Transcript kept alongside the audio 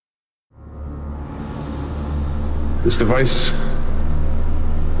This device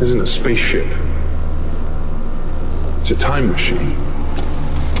isn't a spaceship. It's a time machine.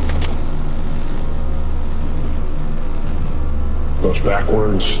 Goes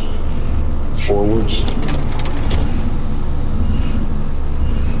backwards, forwards.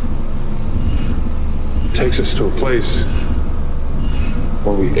 It takes us to a place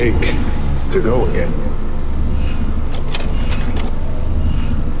where we ache to go again.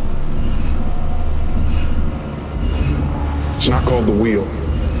 It's not called the wheel.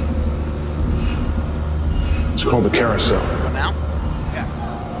 It's called the carousel. Now? Yeah.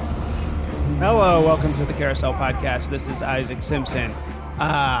 Hello, welcome to the Carousel Podcast. This is Isaac Simpson.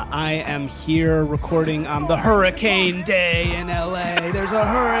 I am here recording on the hurricane day in LA. There's a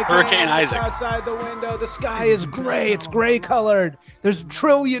hurricane Isaac outside the window. The sky is gray. It's gray colored. There's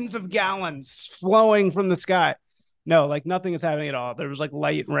trillions of gallons flowing from the sky. No, like nothing is happening at all. There was like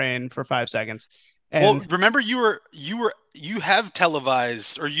light rain for 5 seconds. And well, remember you have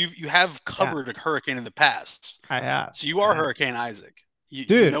televised or you have covered a hurricane in the past. I have. So you are Hurricane Isaac.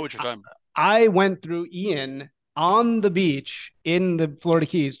 You know what you're talking about. I went through Ian on the beach in the Florida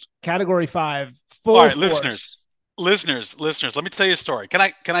Keys, Category 5, full All right, force. listeners. Let me tell you a story. Can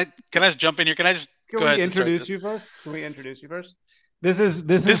I just jump in here? Can I just go ahead? Introduce you first? Can we introduce you first? This is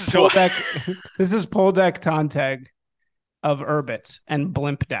poldec. This is poldec-tonteg of Urbit and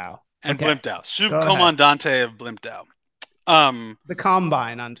Blimp DAO. And okay. Blimp DAO. Subcomandante of Blimp DAO. The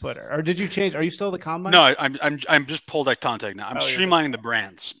Combine on Twitter. Or did you change? Are you still the Combine? No, I'm just poldec-tonteg now. I'm streamlining the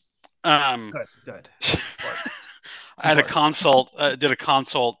brands. Good. I had a consult, did a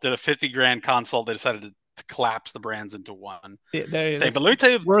 $50,000 consult. They decided to collapse the brands into one thing. But let me tell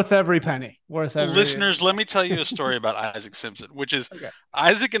you, worth every penny. Listeners, let me tell you a story about Isaac Simpson, which is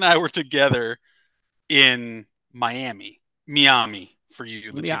Isaac and I were together in Miami for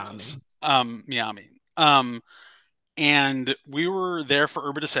you Latinos. Miami. And we were there for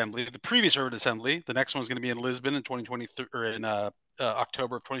Urban Assembly, the previous Urban Assembly. The next one's going to be in Lisbon in 2023 or in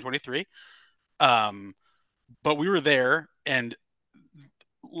October of 2023. But we were there, and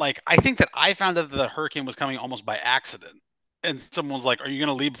like I think that I found out that the hurricane was coming almost by accident. And someone was like, "Are you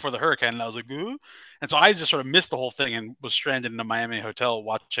going to leave before the hurricane?" And I was like, "Ooh." And so I just sort of missed the whole thing and was stranded in a Miami hotel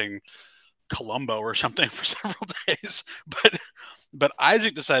watching Columbo or something for several days. But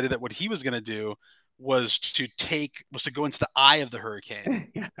Isaac decided that what he was going to do was to go into the eye of the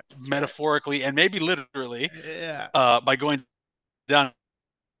hurricane, metaphorically and maybe literally, by going down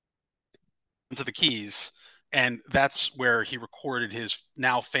into the Keys. And that's where he recorded his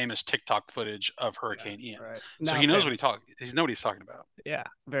now famous TikTok footage of Hurricane Ian. Right. So he knows what he's talking about. Yeah,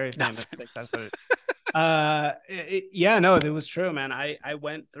 very famous TikTok footage. It was true, man. I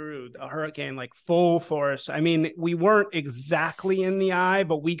went through a hurricane like full force. I mean, we weren't exactly in the eye,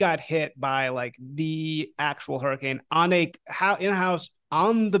 but we got hit by like the actual hurricane in a house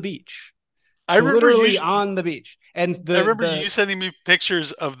on the beach. I remember literally on the beach. And I remember you sending me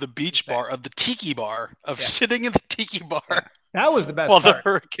pictures of the beach bar, of the tiki bar, sitting in the tiki bar. That was the best part. The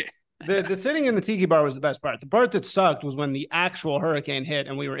hurricane. The sitting in the tiki bar was the best part. The part that sucked was when the actual hurricane hit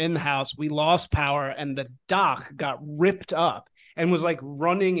and we were in the house, we lost power and the dock got ripped up and was like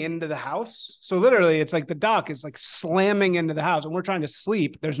running into the house. So literally it's like the dock is like slamming into the house and we're trying to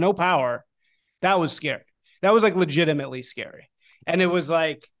sleep. There's no power. That was scary. That was like legitimately scary. And it was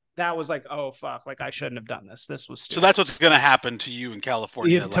like, oh fuck, like I shouldn't have done this. This was stupid. So that's what's going to happen to you in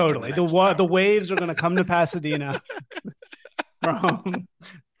California. Yeah, totally. The waves are going to come to Pasadena from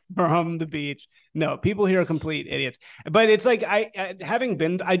the beach. No, people here are complete idiots. But it's like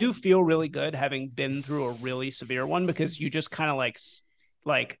I do feel really good having been through a really severe one because you just kind of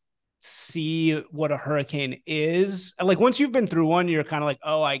like see what a hurricane is. Like once you've been through one, you're kind of like,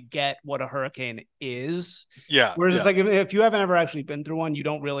 oh, I get what a hurricane is. Yeah. Whereas it's like if you haven't ever actually been through one, you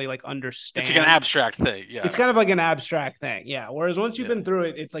don't really like understand. It's like an abstract thing. Yeah. It's kind of like an abstract thing. Yeah. Whereas once you've been through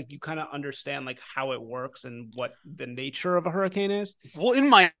it, it's like you kind of understand like how it works and what the nature of a hurricane is. Well, in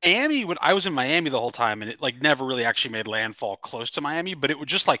Miami, when I was in Miami the whole time, and it like never really actually made landfall close to Miami, but it would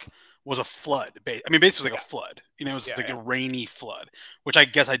just like was a flood. I mean, basically like a flood. You know, it was like a rainy flood, which I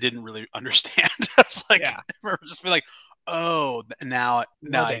guess I didn't really understand. I was like, I remember just being like, oh, now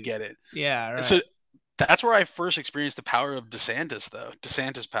I get it. Yeah. Right. So that's where I first experienced the power of DeSantis, though.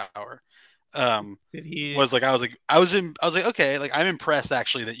 DeSantis power. Did he? I was like, okay, like I'm impressed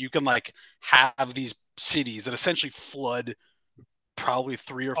actually that you can like have these cities that essentially flood probably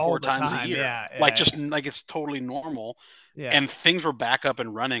 3 or 4 times a year. Like it's totally normal. Yeah. And things were back up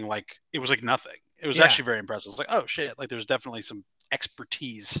and running like it was like nothing. It was actually very impressive. It's like, oh shit, like there's definitely some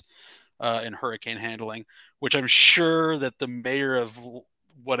expertise in hurricane handling, which I'm sure that the mayor of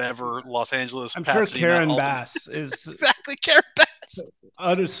whatever Los Angeles, I'm sure Pasadena, Karen ultimate. Bass is Exactly, Karen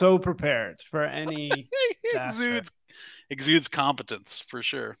Bass so prepared for any disaster. exudes competence for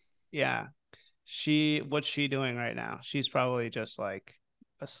sure. Yeah. What's she doing right now? She's probably just like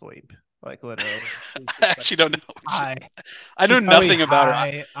asleep, like literally. She's I just like actually don't know. high. I know She's probably nothing about her.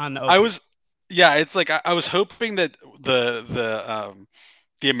 high on I opium. was, yeah, it's like I was hoping that the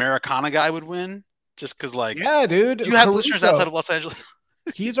Americana guy would win, just because like, Yeah, dude. do you have listeners outside of Caruso. Los Angeles?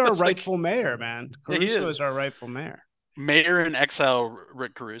 He's our It's like, rightful mayor, man. yeah, he Caruso is is our rightful mayor. mayor in exile,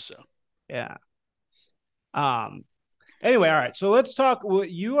 Rick Caruso. Yeah. Um, Anyway, all right. So let's talk.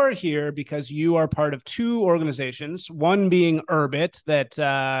 You are here because you are part of two organizations, one being Urbit, that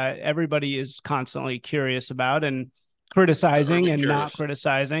everybody is constantly curious about and The criticizing Urban and not Curious.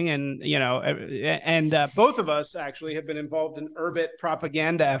 criticizing. And, and both of us actually have been involved in Urbit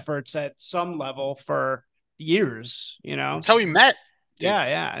propaganda efforts at some level for years, That's how we met, dude. Yeah,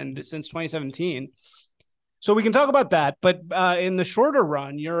 yeah. And since 2017. So we can talk about that. But in the shorter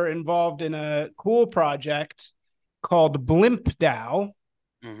run, you're involved in a cool project called Blimp DAO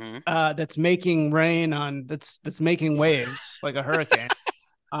Mm-hmm. that's making rain on that's making waves like a hurricane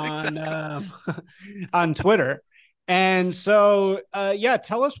on Exactly. on Twitter. And so yeah,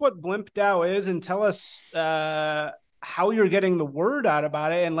 tell us what Blimp DAO is and tell us how you're getting the word out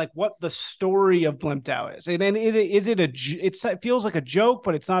about it and like what the story of Blimp DAO is. And is it it feels like a joke,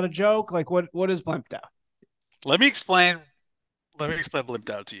 but it's not a joke. Like what is Blimp DAO? Let me explain. Let me explain Blimp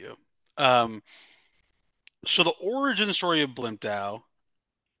DAO to you. Um, so the origin story of Blimp DAO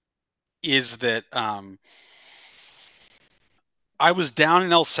is that I was down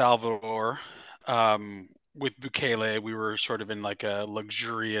in El Salvador with Bukele. We were sort of in like a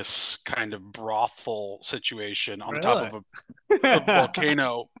luxurious kind of brothel situation on the top Really? of a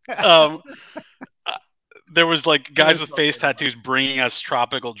volcano. Um, uh, there was like guys Nice with face volcano. tattoos bringing us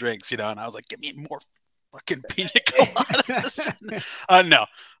tropical drinks, and I was like, "Give me more fucking pina coladas." No.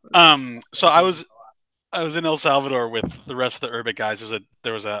 So I was in El Salvador with the rest of the Urbit guys.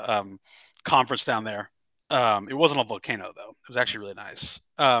 There was a conference down there. It wasn't a volcano though. It was actually really nice.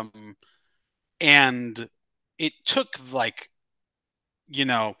 And it took like, you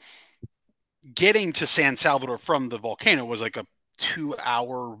know, getting to San Salvador from the volcano was like a 2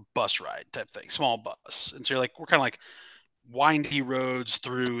 hour bus ride type thing, small bus. And so you're like, we're kind of like windy roads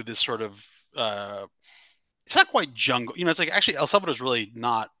through this sort of it's not quite jungle. It's like actually El Salvador is really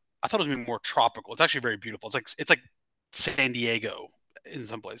not. I thought it was gonna be more tropical. It's actually very beautiful. It's like San Diego in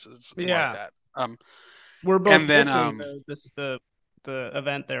some places. It's more like Yeah. that. We're both And then missing the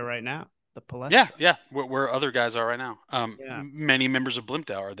event there right now. The yeah, Palestra. yeah, where other guys are right now. Yeah. Many members of Blimp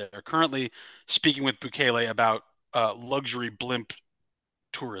DAO are there currently speaking with Bukele about luxury blimp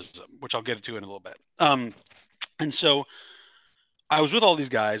tourism, which I'll get to in a little bit. And so I was with all these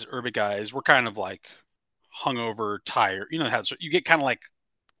guys, Urbit guys. We're kind of like hungover, tired. You know how you get kind of like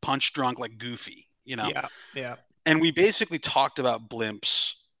punch drunk, like goofy. Yeah. Yeah. And we basically talked about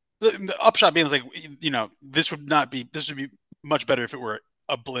blimps. The upshot being is like, this would be much better if it were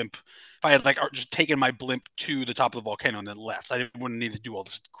a blimp. If I had like just taken my blimp to the top of the volcano and then left, I wouldn't need to do all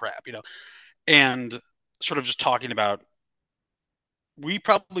this crap. And sort of just talking about, we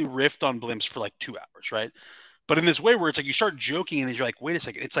probably riffed on blimps for like 2 hours, right? But in this way where it's like you start joking and then you're like, wait a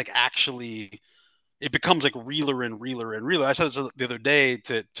second, it's like actually it becomes like realer and realer and realer. I said this the other day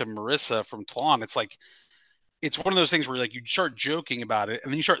to Marissa from Talon. It's like it's one of those things where like you start joking about it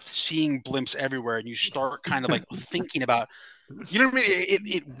and then you start seeing blimps everywhere and you start kind of like thinking about, you know what I mean?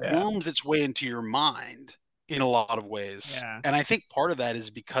 It Yeah. worms its way into your mind in a lot of ways. Yeah. And I think part of that is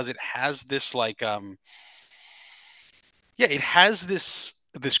because it has this like yeah, it has this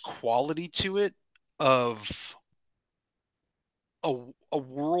quality to it of a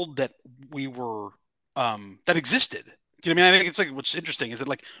world that we were that existed. Do you know what I mean? I think it's like what's interesting is that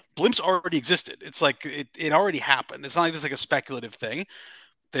like blimps already existed. It's like it already happened. It's not like this like a speculative thing.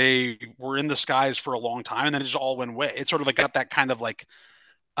 They were in the skies for a long time and then it just all went away. It's sort of like got that kind of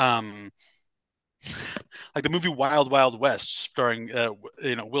um like the movie Wild Wild West starring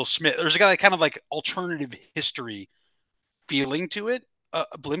Will Smith. There's a guy that kind of like alternative history feeling to it.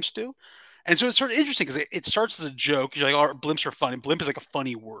 Blimps do. And so it's sort of interesting because it starts as a joke. You're like, oh, blimps are funny. Blimp is like a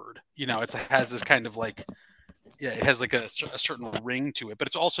funny word. It has this kind of like, yeah, it has like a certain ring to it, but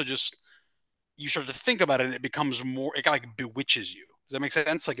it's also just, you start to think about it and it becomes more, it kind of like bewitches you. Does that make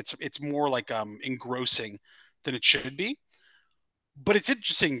sense? Like it's more like engrossing than it should be. But it's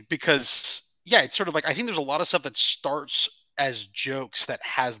interesting because, yeah, it's sort of like, I think there's a lot of stuff that starts as jokes that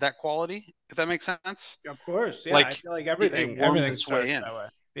has that quality, if that makes sense. Of course. Yeah. I Like feel like it worms everything its way starts in. that way.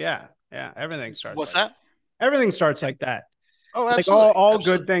 Yeah. Yeah. Everything starts What's like that. that? Everything starts like that. Oh, Like absolutely, all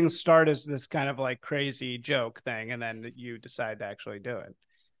good absolutely. things start as this kind of like crazy joke thing, and then you decide to actually do it.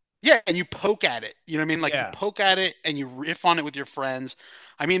 Yeah, and you poke at it. You know what I mean? Like you Yeah. poke at it and you riff on it with your friends.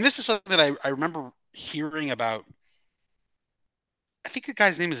 I mean, this is something that I remember hearing about. I think the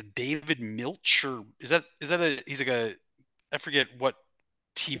guy's name is David Milch, or is that a he's like a I forget what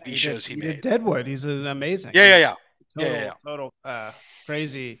Yeah, TV shows he he did made. Deadwood. He's an amazing. Yeah, He's yeah, yeah, yeah, yeah, yeah. total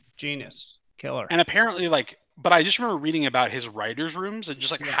crazy genius killer. And apparently, like, but I just remember reading about his writers' rooms and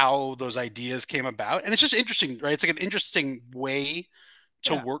just like Yeah. how those ideas came about. And it's just interesting, right? It's like an interesting way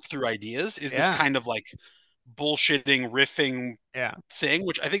to Yeah. work through ideas. Is this Yeah. kind of like bullshitting, riffing Yeah. thing,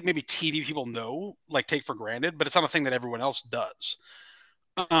 which I think maybe TV people know, like take for granted, but it's not a thing that everyone else does.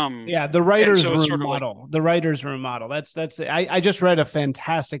 Um, Yeah, the and writers' so it's room sort of like, model. The writers' room model. I just read a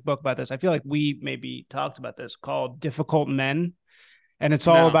fantastic book about this. I feel like we maybe talked about this called Difficult Men. And it's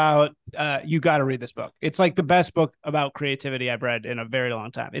all no, about you got to read this book. It's like the best book about creativity I've read in a very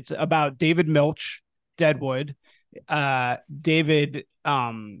long time. It's about David Milch, Deadwood, David,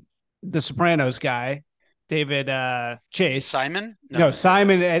 the Sopranos guy, David Chase, Simon? No, no, no, no.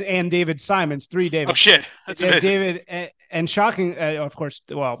 Simon and David Simons, three Oh Davids. shit, that's amazing. David and shocking, of course.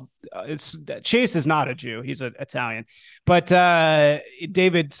 Well, it's Chase is not a Jew; he's an Italian. But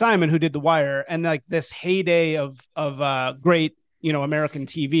David Simon, who did The Wire, and like this heyday of great, American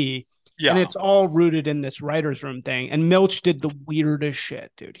TV, and Yeah, it's all rooted in this writers' room thing. And Milch did the weirdest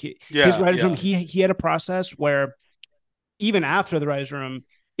shit, dude. His yeah, writers' room, yeah, he had a process where even after the writers' room,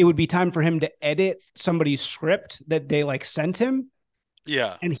 it would be time for him to edit somebody's script that they like sent him,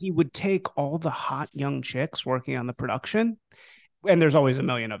 yeah, and he would take all the hot young chicks working on the production, and there's always a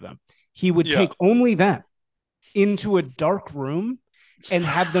million of them. He would yeah. take only them into a dark room and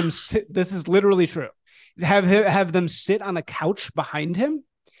have them sit. This is literally true. Have them sit on a couch behind him,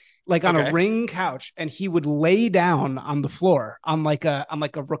 like on a Okay, ring couch, and he would lay down on the floor on like a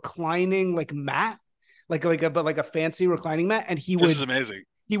reclining like mat, like a fancy reclining mat, and he this is would amazing.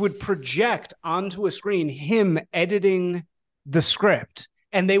 he would project onto a screen him editing the script,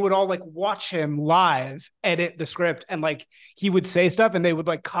 and they would all like watch him live edit the script, and like he would say stuff and they would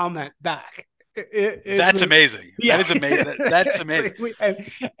like comment back. It's That's amazing. That yeah. is amazing. That's amazing.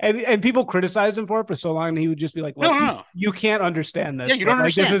 And people criticize him for it for so long, and he would just be like, No, look, no, you, no. you can't understand Yeah, this, you but don't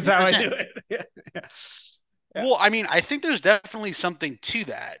like this understand. is You don't how I do understand. it. Yeah. Yeah. Well, I mean, I think there's definitely something to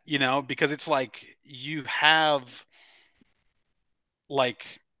that, because it's like you have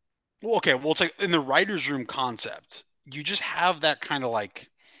like, well, okay, well, it's like in the writer's room concept, you just have that kind of like,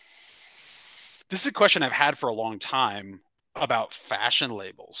 this is a question I've had for a long time about fashion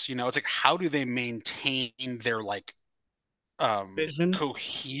labels. It's like, how do they maintain their like Vision.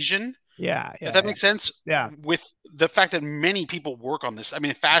 cohesion, Yeah, if yeah, that yeah, makes sense, yeah, with the fact that many people work on this. I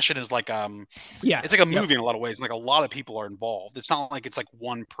mean, fashion is like yeah. it's like a Yep. movie in a lot of ways, and like a lot of people are involved. It's not like it's like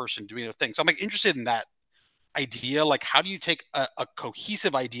one person doing their thing. So I'm like interested in that idea. Like, how do you take a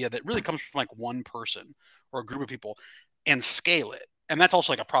cohesive idea that really comes from like one person or a group of people and scale it? And that's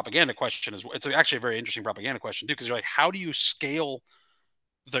also like a propaganda question as well. It's actually a very interesting propaganda question too, because you're like, how do you scale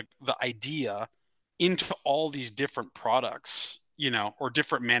the idea into all these different products, or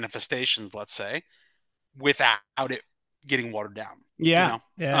different manifestations, let's say, without it getting watered down, you Yeah, know?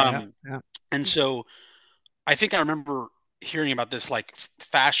 yeah, yeah, Um, yeah. and so I think I remember hearing about this, like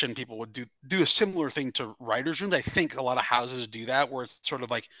fashion people would do a similar thing to writers' rooms. I think a lot of houses do that, where it's sort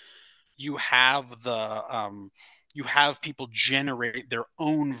of like you have you have people generate their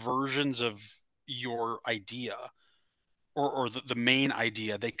own versions of your idea, or the main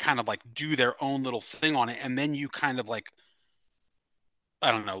idea. They kind of like do their own little thing on it, and then you kind of like,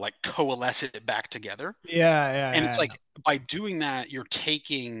 I don't know, like coalesce it back together. Yeah, And it's yeah, like, by doing that, you're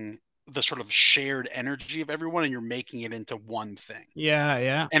taking the sort of shared energy of everyone and you're making it into one thing. yeah,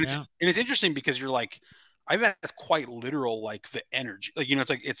 yeah, And it's yeah, and it's interesting because you're like, I bet that's quite literal, like the energy. Like,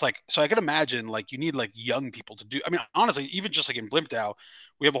 it's like so I can imagine like you need like young people to do. I mean, honestly, even just like in Blimp DAO,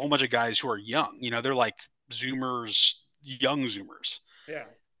 we have a whole bunch of guys who are young. They're like Zoomers, young Zoomers. yeah,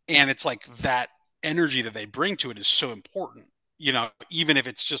 And it's like that energy that they bring to it is so important, even if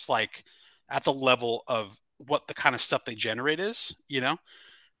it's just like at the level of what the kind of stuff they generate is.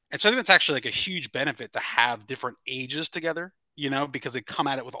 And so I think it's actually like a huge benefit to have different ages together, because they come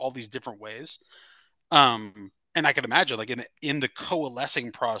at it with all these different ways. And I can imagine like in the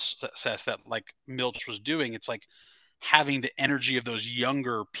coalescing process that like Milch was doing, it's like having the energy of those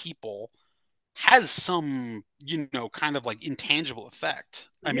younger people has some, kind of like intangible effect.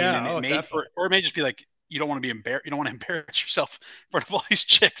 I mean, yeah. and it Oh, may, definitely. or it may just be like, you don't want to be embarrassed. You don't want to embarrass yourself in front of all these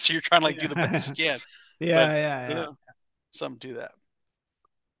chicks. So you're trying to like do the best Yeah, you can, but yeah, I don't yeah, know, something to that.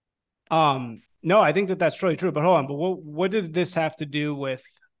 yeah. No, I think that that's totally true. But hold on. But what did this have to do with?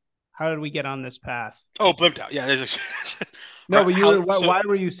 How did we get on this path? Oh, Blimp DAO. Yeah. No, Right. but you How were. so? Why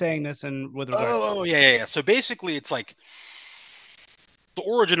were you saying this? And with regard to Oh, yeah. So basically, it's like the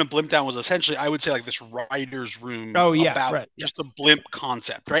origin of Blimp DAO was essentially, I would say, like this writer's room oh yeah, about right, just the yes. blimp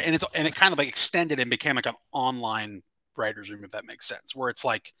concept, right? And it kind of like extended and became like an online writer's room, if that makes sense, where it's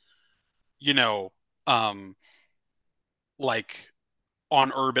like, you know, um, like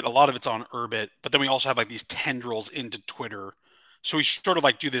on Urbit, a lot of it's on Urbit, but then we also have like these tendrils into Twitter. So we sort of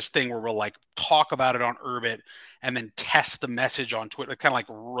like do this thing where we'll like talk about it on Urbit and then test the message on Twitter, kind of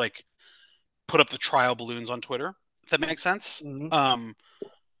like put up the trial balloons on Twitter, if that makes sense. Mm-hmm.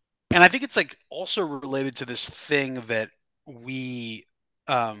 And I think it's like also related to this thing that we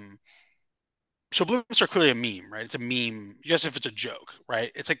um so blimps are clearly a meme, right? It's a meme, just if it's a joke,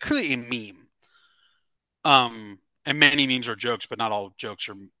 right? It's like clearly a meme. And many memes are jokes, but not all jokes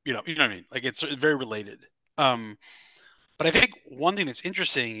are, you know what I mean? Like it's very related. Um, but I think one thing that's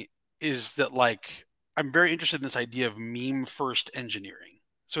interesting is that like I'm very interested in this idea of meme first engineering.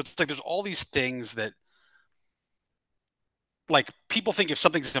 So it's like there's all these things that like people think if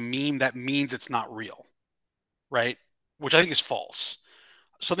something's a meme, that means it's not real, right? Which I think is false.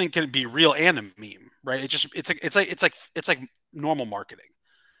 Something can be real and a meme, right? It's like normal marketing.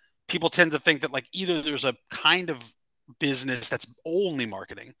 People tend to think that like either there's a kind of business that's only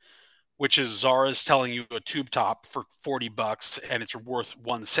marketing, which is Zara's telling you a tube top for $40 and it's worth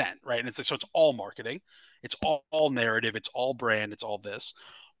 1 cent, right? And so it's all marketing, it's all narrative, it's all brand, it's all this,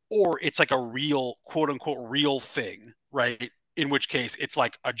 or it's like a real quote unquote real thing, right? In which case it's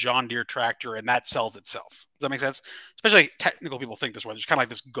like a John Deere tractor and that sells itself. Does that make sense? Especially technical people think this way. There's kind of like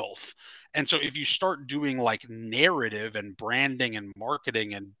this gulf. And so if you start doing like narrative and branding and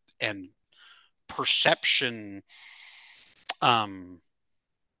marketing and perception um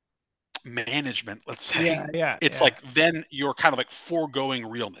management, let's say, Yeah, yeah, it's yeah, like then you're kind of like foregoing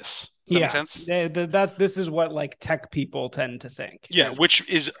realness. Does that make yeah. sense? That's this is what like tech people tend to think. Yeah, which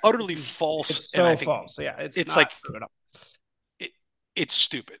is utterly false. It's And I so think false. Yeah, it's it's not like true at all. it, it's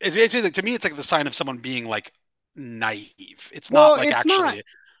stupid. It's like, to me, it's like the sign of someone being like naive. It's Well, not like it's not. actually.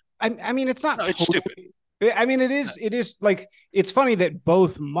 I mean, it's not No, it's stupid. totally. I mean, it is. It is like it's funny that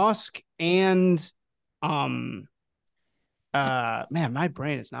both Musk and um man, my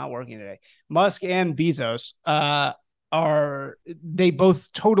brain is not working today. Musk and Bezos are they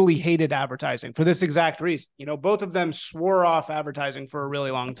both totally hated advertising for this exact reason. You know, both of them swore off advertising for a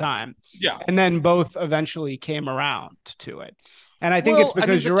really long time, Yeah. and then both eventually came around to it. And I think it's Well, I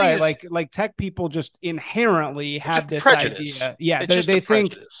mean, because the you're thing right. is, Like tech people just inherently it's a have this prejudice. idea. Yeah, It's just a they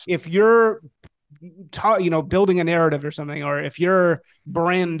think prejudice. if you're building a narrative or something, or if you're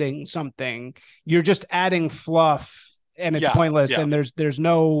branding something, you're just adding fluff and it's Yeah. pointless Yeah. and Yeah.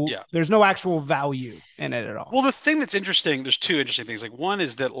 there's no actual value in it at all. Well, the thing that's interesting, there's two interesting things. Like one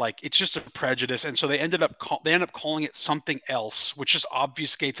is that like it's just a prejudice, and so they end up calling it something else, which just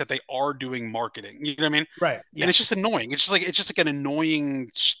obfuscates that they are doing marketing. You know what I mean? Right. And it's Yes. just annoying. It's just like an annoying,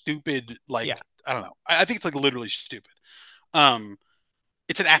 stupid, like Yeah. I don't know. I think it's like literally stupid. Um,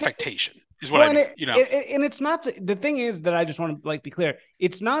 it's an affectation, is what Well, I mean. and it's not the thing is that I just want to like be clear.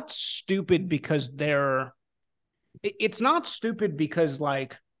 It's not stupid because it's not stupid because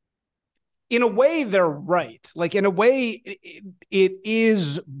like in a way they're right. Like in a way it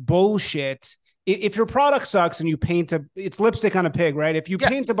is bullshit. If your product sucks and you paint it's lipstick on a pig, right? If you Yeah,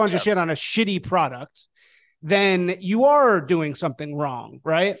 paint a bunch of yeah, shit on a shitty product, then you are doing something wrong,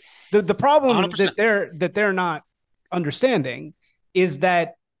 right? The problem 100%. that they're not understanding is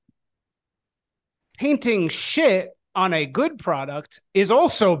that painting shit on a good product is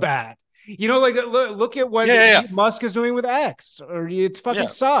also bad. You know, like look at what Yeah, yeah, Musk is doing with X, or it's fucking yeah.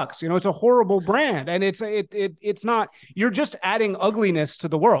 sucks. You know, it's a horrible brand, and it's not. You're just adding ugliness to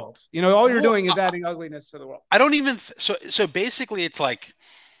the world. You know, all you're Well, doing is adding ugliness to the world. I don't even so basically it's like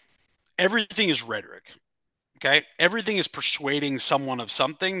everything is rhetoric. Okay, everything is persuading someone of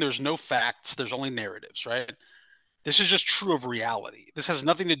something. There's no facts. There's only narratives, right? This is just true of reality. This has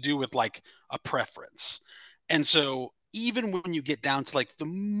nothing to do with like a preference. And so even when you get down to like the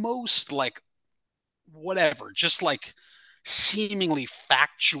most like whatever, just like seemingly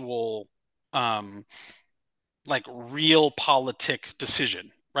factual um like real politic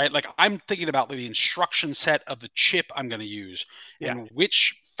decision, right? Like I'm thinking about the instruction set of the chip I'm going to use Yeah. and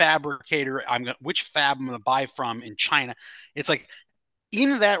which fabricator which fab I'm going to buy from in China. It's like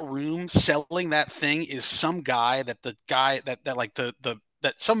in that room selling that thing is some guy that the guy that like the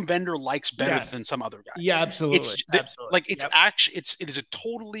that some vendor likes better than Yes. some other guy. Yeah. Absolutely. Absolutely. Like it's Yep. actually it's a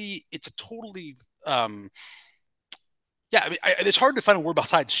totally um Yeah, I mean, it's hard to find a word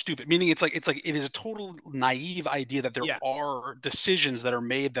besides stupid. Meaning, it's like it is a total naive idea that there Yeah. are decisions that are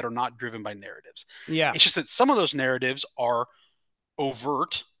made that are not driven by narratives. Yeah. It's just that some of those narratives are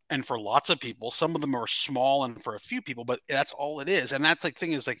overt, and for lots of people, some of them are small, and for a few people, but that's all it is. And that's like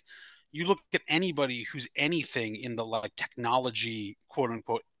thing is like, you look at anybody who's anything in the like technology quote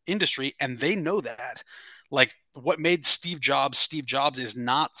unquote industry, and they know that. Like what made Steve Jobs is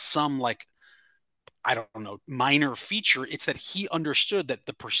not some like, I don't know, minor feature. It's that he understood that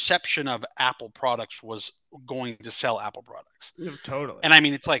the perception of Apple products was going to sell Apple products. No, totally. And I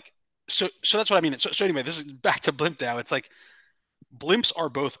mean, it's like, so that's what I mean. So anyway, this is back to Blimp DAO. It's like blimps are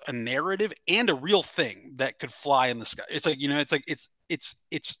both a narrative and a real thing that could fly in the sky. It's like, it's like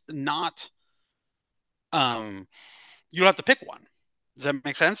it's not you don't have to pick one. Does that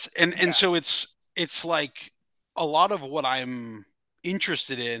make sense? And Yeah. so it's like a lot of what I'm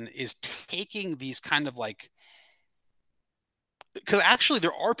interested in is taking these kind of like, because actually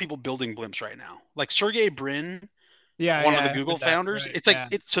there are people building blimps right now, like Sergey Brin, Yeah. one of the Yeah. I Google heard that. founders. Right. It's like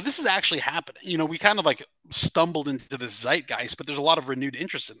Yeah. so this is actually happening. We kind of like stumbled into this zeitgeist, but there's a lot of renewed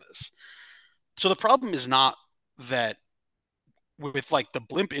interest in this. So the problem is not that with like the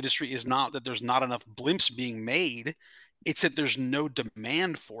blimp industry is not that there's not enough blimps being made. It's that there's no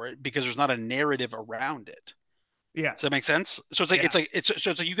demand for it because there's not a narrative around it. Yeah. Does that make sense? So Yeah. it's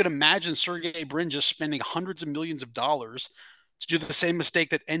like you can imagine Sergey Brin just spending hundreds of millions of dollars to do the same mistake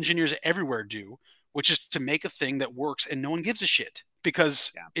that engineers everywhere do, which is to make a thing that works and no one gives a shit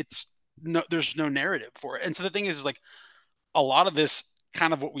because Yeah. there's no narrative for it. And so the thing is like a lot of this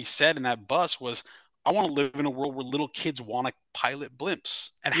kind of what we said in that bus was, I want to live in a world where little kids want to pilot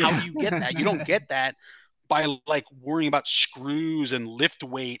blimps. And how do Yeah. you get that? You don't get that by like worrying about screws and lift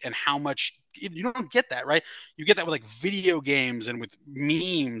weight and how much. You don't get that, right? You get that with like video games and with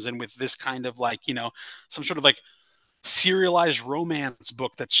memes and with this kind of like, some sort of like serialized romance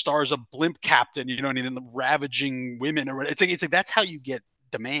book that stars a blimp captain, and the ravaging women, or it's like that's how you get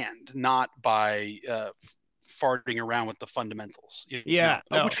demand, not by farting around with the fundamentals, Yeah.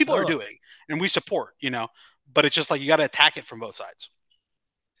 No, which people are totally. doing, and we support, but it's just like you got to attack it from both sides.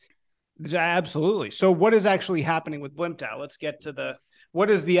 Absolutely. So what is actually happening with Blimp DAO? Let's get to what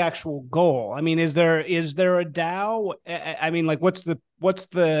is the actual goal? I mean, is there a DAO? I mean, like what's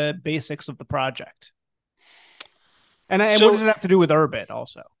the basics of the project? And what So does it have to do with Urbit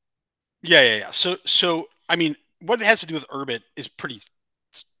also? yeah. So I mean, what it has to do with Urbit is pretty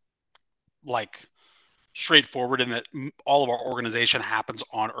like straightforward in that all of our organization happens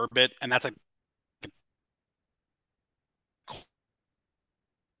on Urbit, and that's like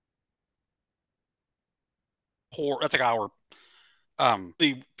core. That's like our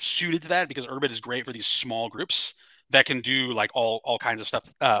they suited to that because Urbit is great for these small groups that can do like all kinds of stuff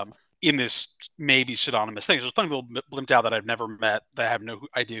in this maybe pseudonymous thing. There's plenty of people blimped out that I've never met that have no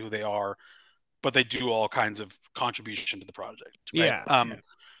idea who they are, but they do all kinds of contribution to the project, right? Yeah.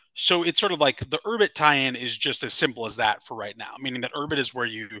 So it's sort of like the Urbit tie-in is just as simple as that for right now, meaning that Urbit is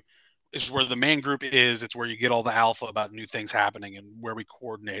where the main group is. It's where you get all the alpha about new things happening and where we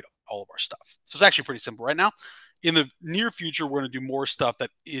coordinate all of our stuff. So it's actually pretty simple right now. In the near future, we're going to do more stuff that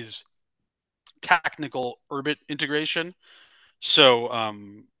is technical Urbit integration. So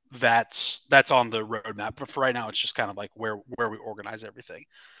that's on the roadmap. But for right now, it's just kind of like where we organize everything.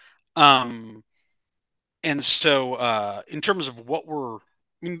 Um, and so in terms of what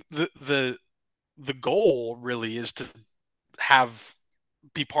I mean, the goal really is to have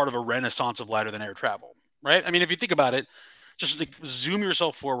be part of a renaissance of lighter than air travel, right? I mean, if you think about it, just like zoom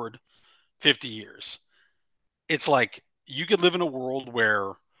yourself forward 50 years. It's like you could live in a world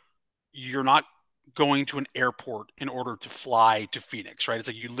where you're not going to an airport in order to fly to Phoenix, right? It's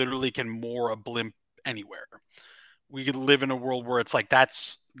like you literally can moor a blimp anywhere. We could live in a world where it's like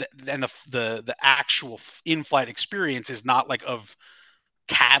and the actual in-flight experience is not like of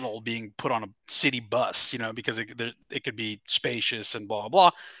cattle being put on a city bus, because it could be spacious and blah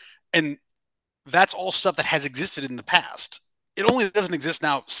blah. And that's all stuff that has existed in the past. It only doesn't exist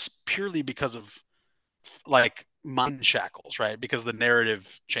now purely because of like mind shackles, right? Because the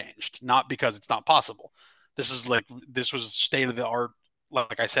narrative changed, not because it's not possible. This was state of the art,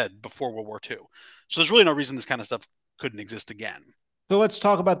 like I said, before World War II. So there's really no reason this kind of stuff couldn't exist again. So let's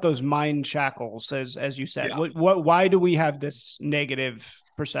talk about those mind shackles, as you said. Yeah. Why do we have this negative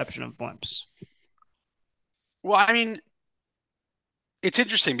perception of blimps? Well, I mean, it's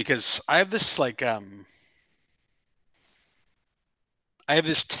interesting because I have this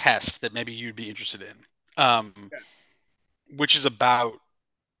test that maybe you'd be interested in, which is about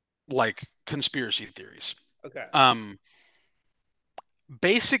like conspiracy theories. Okay.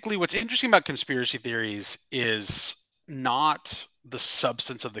 Basically, what's interesting about conspiracy theories is not the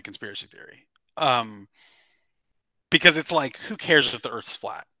substance of the conspiracy theory. Because it's like, who cares if the Earth's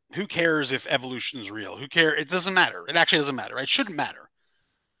flat? Who cares if evolution is real? Who cares? It doesn't matter. It actually doesn't matter. It shouldn't matter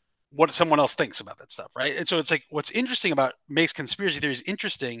what someone else thinks about that stuff, right? And so it's like, what's interesting about makes conspiracy theories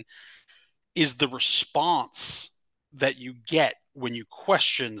interesting is the response that you get when you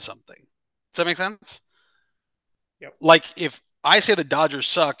question something. Does that make sense? Yep. Like, if I say the Dodgers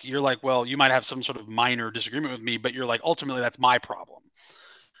suck, you're like, well, you might have some sort of minor disagreement with me, but you're like, ultimately, that's my problem.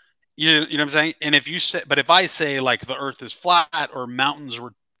 You know what I'm saying? And if you say, but if I say like the Earth is flat or mountains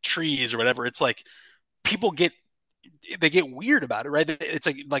or trees or whatever, it's like people they get weird about it, right? It's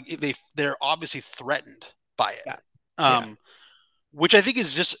like they're obviously threatened by it. Yeah. Which I think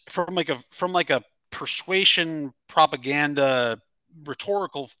is just from like a persuasion, propaganda,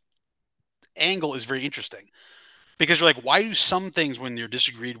 rhetorical angle is very interesting, because you're like, why do some things when you're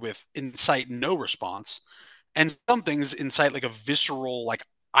disagreed with incite no response, and some things incite like a visceral, like,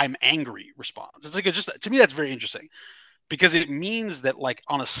 I'm angry response? It's like, just to me that's very interesting, because it means that, like,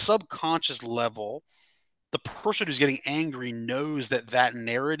 on a subconscious level, the person who's getting angry knows that that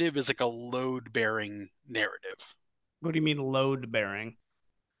narrative is like a load bearing narrative. What do you mean load bearing?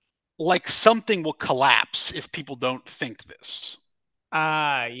 Like, something will collapse if people don't think this.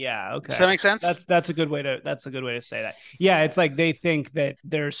 Yeah, okay. Does that make sense? That's a good way to say that. Yeah, it's like they think that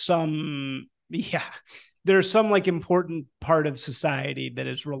there's some like important part of society that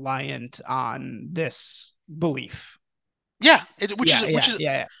is reliant on this belief. Yeah,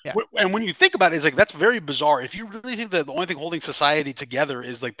 Yeah. And when you think about it, it's like, that's very bizarre. If you really think that the only thing holding society together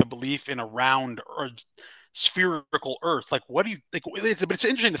is like the belief in a round or spherical Earth, like, what do you think? It's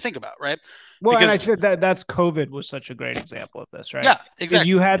interesting to think about, right? Well, Because, and I said that's COVID was such a great example of this, right? yeah, exactly.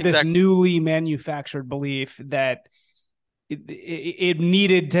 You had this exactly. newly manufactured belief that it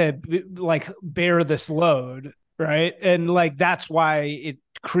needed to like bear this load, right? And like that's why it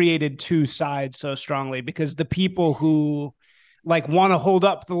created two sides so strongly, because the people who like want to hold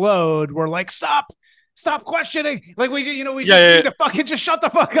up the load were like, stop questioning, like we just need to fucking just shut the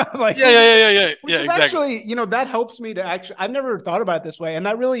fuck up, like yeah which is exactly. actually, that helps me to actually, I've never thought about it this way, and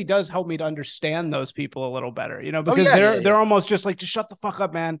that really does help me to understand those people a little better, because they're almost just like, just shut the fuck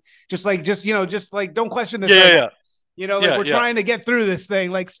up, man, just like don't question this we're trying to get through this thing,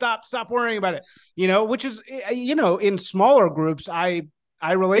 like stop worrying about it, which is, in smaller groups I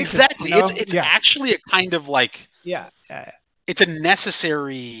relate exactly to, it's actually a kind of like, yeah it's a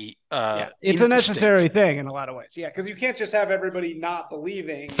necessary it's a necessary thing in a lot of ways, because you can't just have everybody not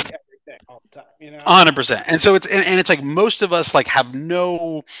believing everything all the time, 100%. And so it's like, most of us like have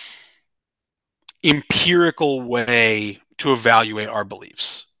no empirical way to evaluate our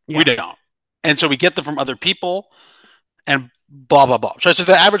beliefs. We don't. And so we get them from other people and blah blah blah. So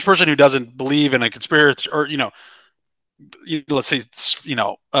the average person who doesn't believe in a conspiracy, or let's say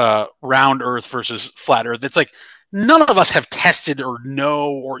round Earth versus flat Earth, it's like, none of us have tested or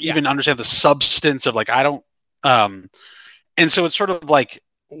know or even understand the substance of, like, I don't and so it's sort of like,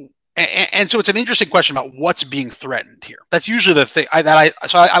 and so it's an interesting question about what's being threatened here. That's usually the thing I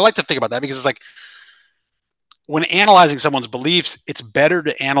like to think about that, because it's like, when analyzing someone's beliefs, it's better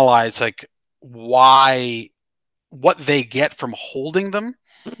to analyze like what they get from holding them,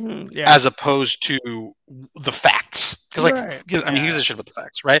 as opposed to the facts. Because I mean, he gives a shit about the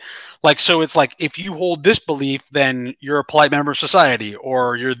facts, right? Like, so it's like, if you hold this belief, then you're a polite member of society,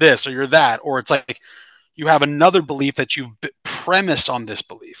 or you're this, or you're that, or it's like you have another belief that you premise on this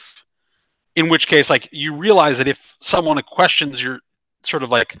belief. In which case, like, you realize that if someone questions your sort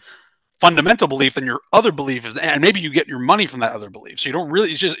of like fundamental belief, then your other belief is, and maybe you get your money from that other belief. So you don't really,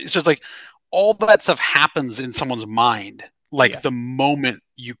 it's just like, all that stuff happens in someone's mind, like the moment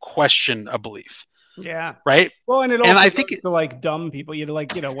you question a belief. Yeah. Right. Well, and it also, I think, to like dumb people,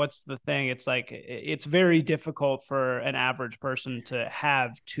 what's the thing? It's like, it's very difficult for an average person to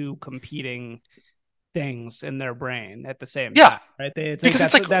have two competing things in their brain at the same time, right?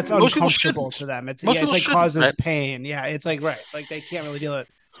 Because that's uncomfortable to them. It's like causes pain. Yeah, it's like, right, like they can't really deal with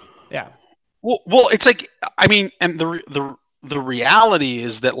it. Yeah. Well, it's like, I mean, and the reality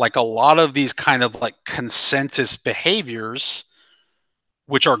is that, like, a lot of these kind of like consensus behaviors,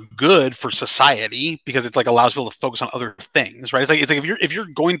 which are good for society because it's like allows people to focus on other things, right? It's like if you're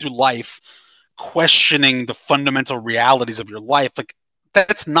going through life questioning the fundamental realities of your life, like,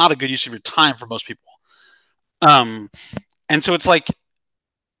 that's not a good use of your time for most people. And so it's like,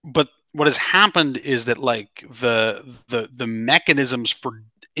 but what has happened is that, like, the mechanisms for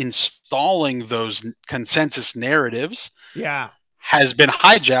installing those consensus narratives has been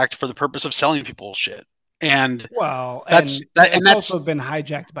hijacked for the purpose of selling people shit. And Well, that's and it's also been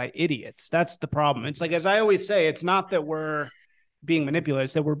hijacked by idiots. That's the problem. It's like, as I always say, it's not that we're being manipulated,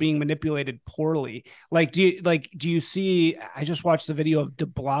 it's that we're being manipulated poorly. Like, do you see? I just watched the video of De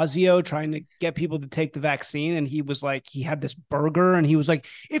Blasio trying to get people to take the vaccine, and he was like, he had this burger, and he was like,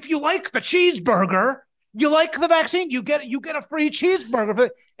 if you like the cheeseburger, you like the vaccine, you get a free cheeseburger.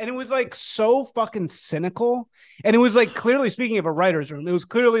 And it was like so fucking cynical. And it was like, clearly, speaking of a writer's room, it was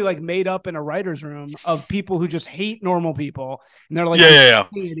clearly like made up in a writer's room of people who just hate normal people. And they're like,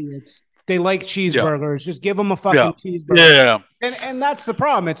 idiots. They like cheeseburgers. Just give them a fucking cheeseburger. And that's the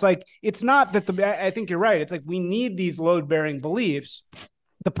problem. It's like, it's not that I think you're right. It's like, we need these load bearing beliefs.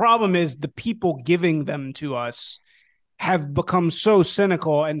 The problem is the people giving them to us have become so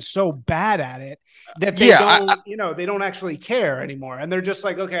cynical and so bad at it that they they don't actually care anymore. And they're just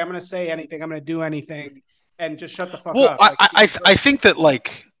like, okay, I'm going to say anything. I'm going to do anything and just shut the fuck up. Well, I think that,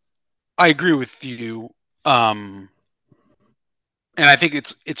 like, I agree with you. And I think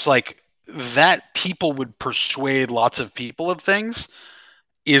it's like that people would persuade lots of people of things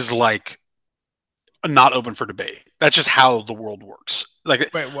is like not open for debate. That's just how the world works.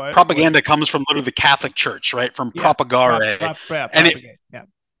 Like, propaganda comes from literally the Catholic Church, right? From propagare,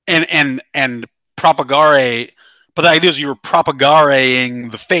 and propagare. But the idea is you're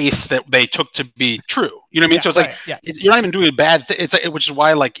propagaring the faith that they took to be true. You know what I mean? So it's like you're not even doing a bad thing. It's like, which is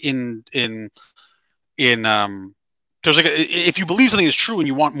why, like, in there's like if you believe something is true and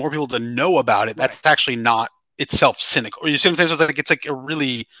you want more people to know about it, that's actually not itself cynical. You see what I'm saying? So it's like a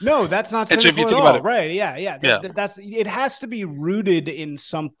really that's not cynical. So if you think about it, right? Yeah. That's it has to be rooted in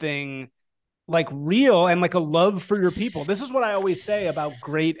something like real and like a love for your people. This is what I always say about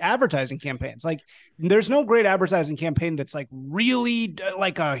great advertising campaigns. Like, there's no great advertising campaign that's like really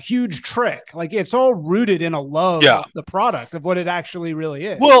like a huge trick. Like, it's all rooted in a love of the product, of what it actually really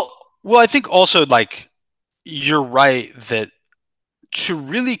is. Well, I think also, like, you're right that to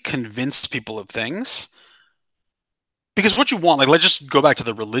really convince people of things, because what you want, like, let's just go back to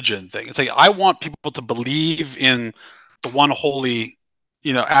the religion thing. It's like, I want people to believe in the one holy,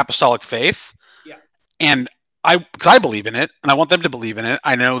 apostolic faith. Yeah. And because I believe in it, and I want them to believe in it.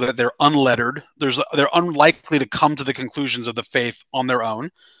 I know that they're unlettered. They're unlikely to come to the conclusions of the faith on their own,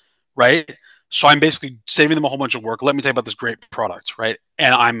 right? So I'm basically saving them a whole bunch of work. Let me tell you about this great product, right?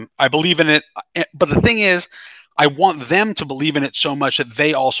 And I believe in it. But the thing is, I want them to believe in it so much that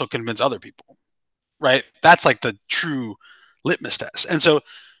they also convince other people, right? That's like the true litmus test. And so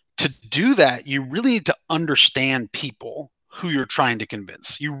to do that, you really need to understand people who you're trying to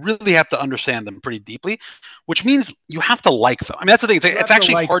convince. You really have to understand them pretty deeply, which means you have to like them. I mean, that's the thing. It's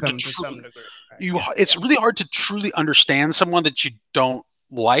actually hard to some degree. Right? It's really hard to truly understand someone that you don't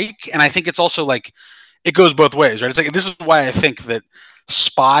like. And I think it's also like, it goes both ways, right? It's like, this is why I think that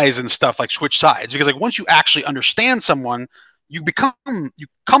spies and stuff like switch sides, because like once you actually understand someone, you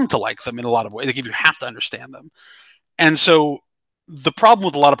come to like them in a lot of ways. Like, if you have to understand them. And so the problem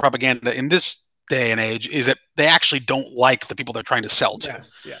with a lot of propaganda in this day and age is that they actually don't like the people they're trying to sell to.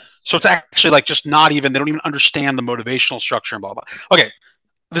 Yes. So it's actually like just not even, they don't even understand the motivational structure and blah, blah. Okay.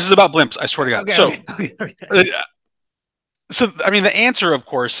 This is about blimps. I swear to God. Okay. So, I mean, the answer, of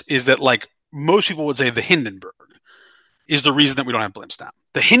course, is that, like, most people would say the Hindenburg is the reason that we don't have blimps now.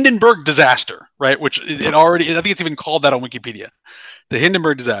 The Hindenburg disaster, right? Which it already, I think it's even called that on Wikipedia. The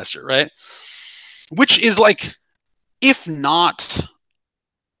Hindenburg disaster, right? Which is like, if not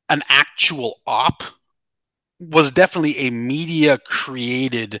an actual op, was definitely a media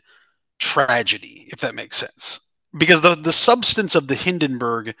created tragedy, if that makes sense. Because the substance of the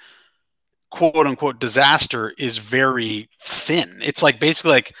Hindenburg quote unquote disaster is very thin. It's like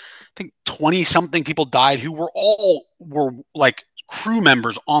basically like, I think 20 something people died who were like crew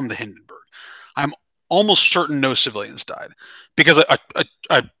members on the Hindenburg. I'm almost certain no civilians died, because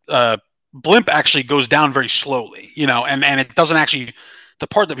a blimp actually goes down very slowly, and it doesn't actually, the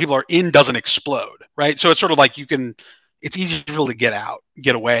part that people are in doesn't explode, right? So it's sort of like it's easy to really get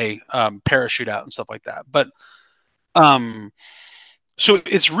away, parachute out and stuff like that. But so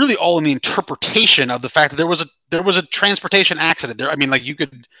it's really all in the interpretation of the fact that there was a transportation accident there. I mean, like,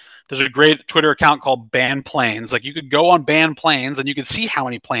 there's a great Twitter account called Ban Planes. Like, you could go on Ban Planes and you can see how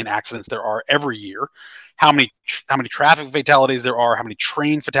many plane accidents there are every year, how many traffic fatalities there are, how many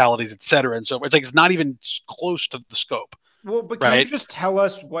train fatalities, et cetera. And so it's like, it's not even close to the scope. Well, but can you just tell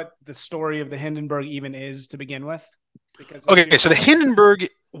us what the story of the Hindenburg even is to begin with? Okay, so the Hindenburg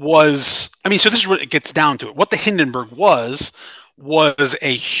was, I mean, so this is what it gets down to. What the Hindenburg was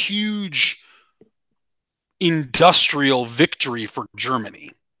a huge industrial victory for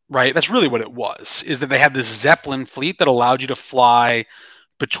Germany, right? That's really what it was, is that they had this Zeppelin fleet that allowed you to fly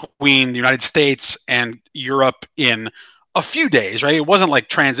between the United States and Europe in a few days, right? It wasn't like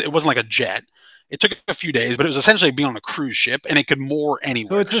transit. It wasn't like a jet. It took a few days, but it was essentially being on a cruise ship, and it could moor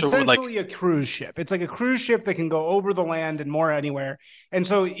anywhere. So it's it essentially a cruise ship. It's like a cruise ship that can go over the land and moor anywhere. And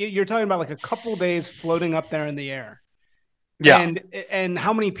so you're talking about like a couple days floating up there in the air. Yeah. And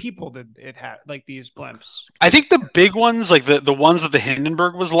how many people did it have, like these blimps? I think the big ones, like the ones that the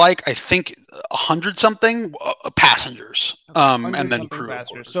Hindenburg was like, I think 100 something passengers, and then crew.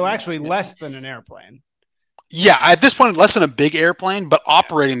 Passengers. So actually less than an airplane. Yeah, at this point, less than a big airplane, but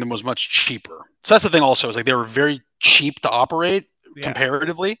operating them was much cheaper. So that's the thing. Also, is like they were very cheap to operate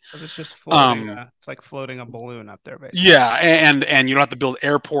comparatively. It's just floating. It's like floating a balloon up there, basically. Yeah, and you don't have to build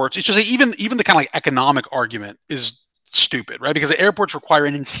airports. It's just like even the kind of like economic argument is stupid, right? Because the airports require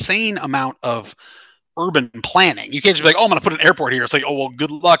an insane amount of urban planning. You can't just be like, oh, I'm going to put an airport here. It's like, oh, well,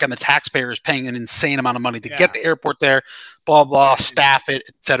 good luck. And the taxpayer is paying an insane amount of money to get the airport there, blah, blah, staff it,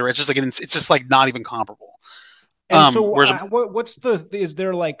 et cetera. It's just like, it's just like not even comparable. And so is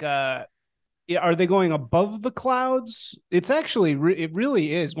there like, are they going above the clouds? It's actually, it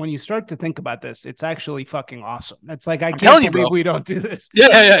really is. When you start to think about this, it's actually fucking awesome. It's like, I can't believe we don't do this.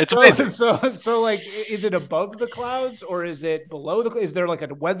 Yeah. It's amazing. So like, is it above the clouds or is it below is there like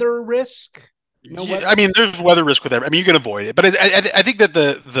a weather risk? Weather? I mean, there's weather risk with everything. I mean, you can avoid it, but I think that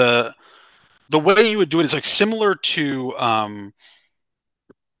the way you would do it is like similar to,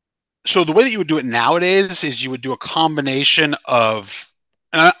 so the way that you would do it nowadays is you would do a combination of,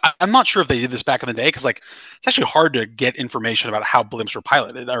 and I'm not sure if they did this back in the day, because like it's actually hard to get information about how blimps were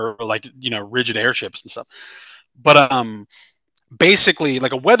piloted or like, rigid airships and stuff. But basically,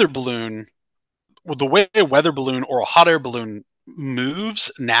 like a weather balloon, the way a weather balloon or a hot air balloon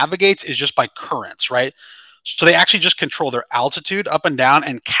navigates is just by currents, right? So they actually just control their altitude up and down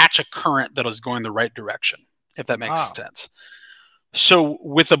and catch a current that is going the right direction, if that makes sense. So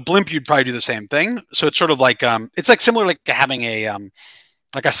with a blimp, you'd probably do the same thing. So it's sort of like it's like similar like to having a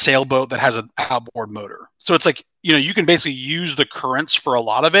like a sailboat that has an outboard motor. So it's like, you can basically use the currents for a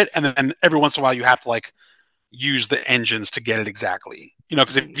lot of it, and then every once in a while you have to like use the engines to get it exactly.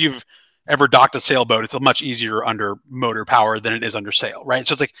 Because if you've ever docked a sailboat, it's much easier under motor power than it is under sail, right?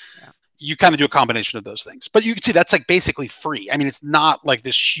 So it's like you kind of do a combination of those things. But you can see that's like basically free. I mean, it's not like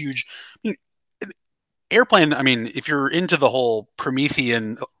this huge airplane. I mean, if you're into the whole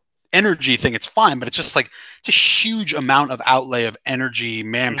Promethean energy thing, it's fine, but it's just like it's a huge amount of outlay of energy,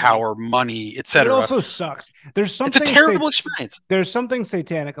 manpower, money, etc. It also sucks. There's something. It's a terrible experience. There's something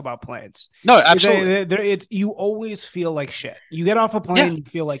satanic about planes. No, absolutely. You always feel like shit. You get off a plane, you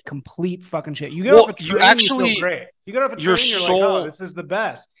feel like complete fucking shit. You get off a train, you feel great. You get off a train, you're like, oh, this is the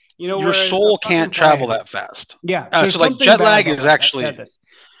best. Your soul can't travel that fast. Yeah. So like jet lag is actually.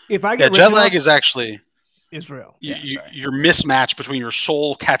 If I get jet lag is actually. Israel. Your mismatch between your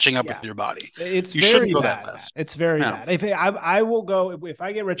soul catching up with your body. You shouldn't go that fast. It's very bad. If I will go, if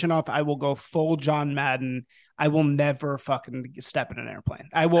I get rich enough, I will go full John Madden. I will never fucking step in an airplane.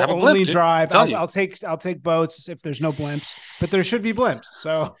 I will only drive. I'll take boats if there's no blimps, but there should be blimps.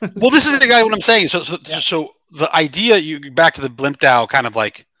 So well, this is the guy. What I'm saying. So the idea, back to the Blimp DAO kind of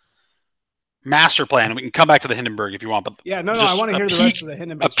like master plan. We can come back to the Hindenburg if you want, but I want to hear the rest of the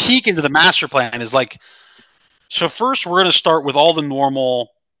Hindenburg. A peek into the master plan is like. So first, we're going to start with all the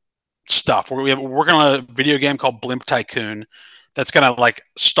normal stuff. We're working on a video game called Blimp Tycoon that's going to like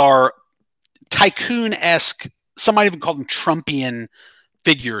star tycoon-esque, some might even call them Trumpian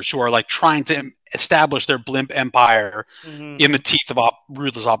figures who are like trying to establish their blimp empire in the teeth of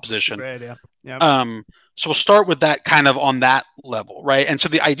ruthless opposition. Great idea. Yep. So we'll start with that kind of on that level, right? And so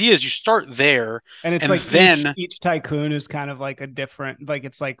the idea is you start there, and it's like then each tycoon is kind of like a different, like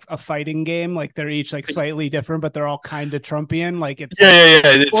it's like a fighting game. Like they're each like slightly different, but they're all kind of Trumpian. Like it's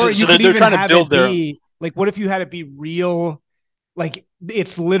Or so they're trying to build their like. What if you had it be real? Like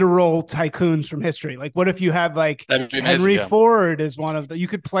it's literal tycoons from history. Like what if you have like Henry Ford is one of the. You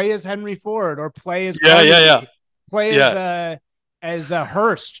could play as Henry Ford or play as play as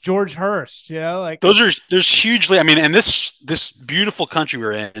Hearst, George Hearst, like there's hugely. I mean, and this beautiful country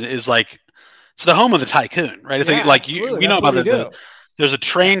we're in is like it's the home of the tycoon, right? It's like we know about there's the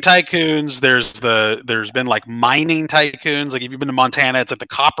train tycoons. There's been like mining tycoons. Like if you've been to Montana, it's like the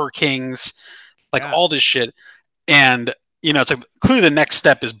Copper Kings, like all this shit. And it's like clearly the next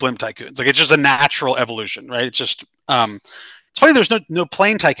step is blimp tycoons. Like it's just a natural evolution, right? It's just it's funny there's no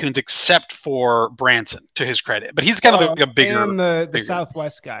plane tycoons except for Branson, to his credit, but he's kind of like a bigger. And the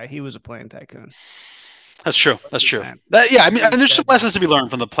Southwest guy, he was a plane tycoon. That's true. That's true. I mean, and there's some lessons to be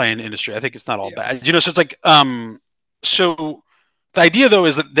learned from the plane industry. I think it's not all bad, so it's like so the idea though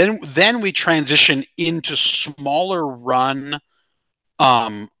is that then we transition into smaller run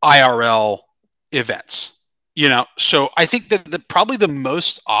IRL events. So I think that probably the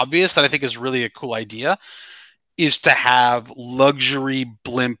most obvious that I think is really a cool idea is to have luxury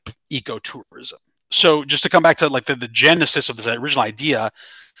blimp ecotourism. So just to come back to like the genesis of this original idea,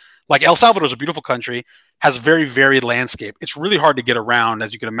 like El Salvador is a beautiful country, has very varied landscape. It's really hard to get around,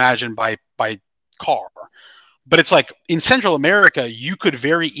 as you can imagine, by car. But it's like in Central America, you could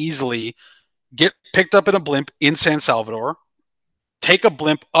very easily get picked up in a blimp in San Salvador, take a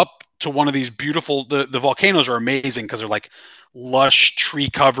blimp up to one of these beautiful, the volcanoes are amazing because they're like lush tree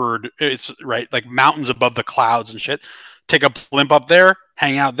covered, it's right, like mountains above the clouds and shit. Take a blimp up there,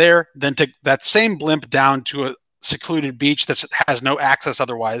 hang out there, then take that same blimp down to a secluded beach that has no access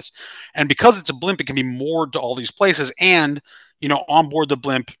otherwise. And because it's a blimp, it can be moored to all these places. And, on board the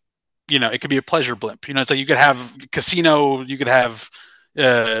blimp, it could be a pleasure blimp. It's like you could have casino, you could have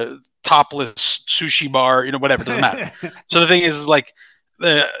topless sushi bar, whatever, it doesn't matter. So the thing is like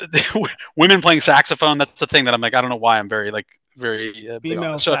the women playing saxophone. That's the thing that I'm like, I don't know why I'm very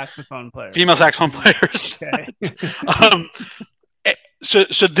female saxophone players. Female saxophone players. Okay.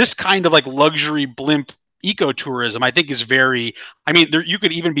 So this kind of like luxury blimp ecotourism, I think, is very. I mean, you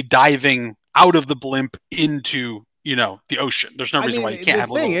could even be diving out of the blimp into the ocean. There's no reason why you can't have.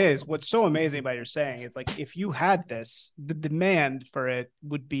 The thing is, what's so amazing about your saying is like if you had this, the demand for it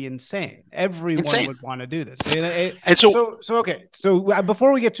would be insane. Everyone would want to do this. And so okay. So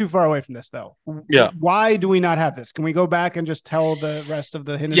before we get too far away from this, though, why do we not have this? Can we go back and just tell the rest of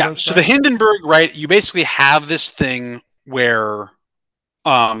the Hindenburg? Yeah. So the Hindenburg, right? You basically have this thing where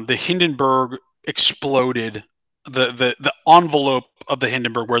the Hindenburg exploded. The envelope of the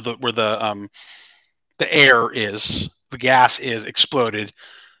Hindenburg, where the air is, the gas is, exploded,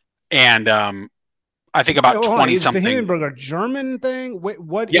 and I think about 20 something. The Hindenburg a German thing?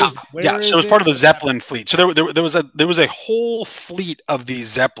 What? Yeah, is it? Where so it was part of the Zeppelin fleet. So there was a whole fleet of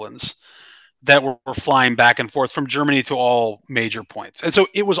these Zeppelins that were flying back and forth from Germany to all major points, and so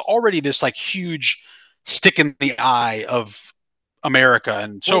it was already this like huge stick in the eye of America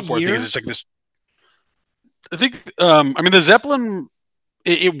and so forth, because it's like this. I think I mean the Zeppelin.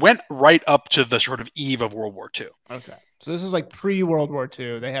 It went right up to the sort of eve of World War II. Okay. So this is like pre-World War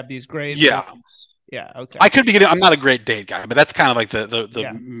II. They have these great... Yeah. Films. Yeah, okay. I could be getting... I'm not a great date guy, but that's kind of like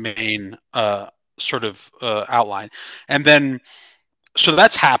the main sort of outline. And then... So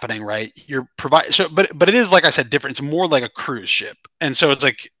that's happening, right? You're providing... But it is, like I said, different. It's more like a cruise ship. And so it's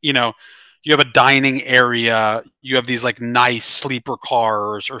like, you have a dining area. You have these like nice sleeper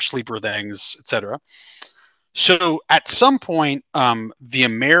cars or sleeper things, etc. So at some point, the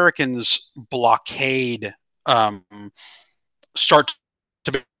Americans blockade start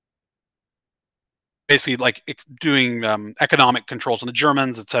to basically like doing economic controls on the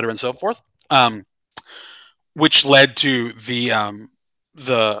Germans, et cetera, and so forth, which led to the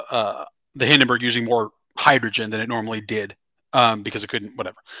Hindenburg using more hydrogen than it normally did because it couldn't,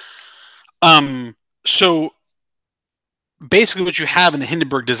 whatever. So basically what you have in the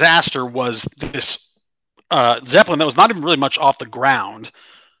Hindenburg disaster was this Zeppelin that was not even really much off the ground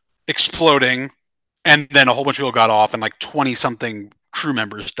exploding, and then a whole bunch of people got off and like 20 something crew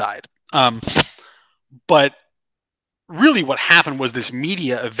members died. But really what happened was this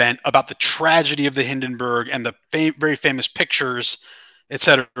media event about the tragedy of the Hindenburg and the very famous pictures,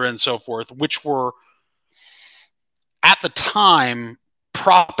 etc., and so forth, which were at the time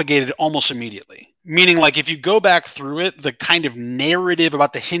propagated almost immediately. Meaning, like, if you go back through it, the kind of narrative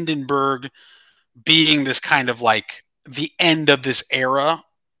about the Hindenburg being this kind of like the end of this era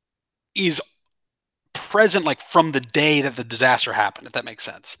is present like from the day that the disaster happened, if that makes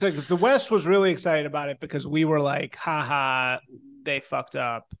sense. Because the West was really excited about it because we were like, haha, they fucked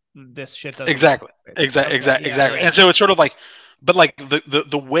up. This shit doesn't exactly. And so it's sort of like, but like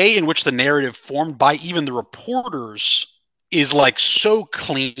the way in which the narrative formed by even the reporters is like so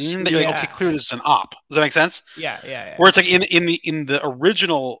clean that you're like, okay, clearly this is an op. Does that make sense? Yeah. Where it's like in the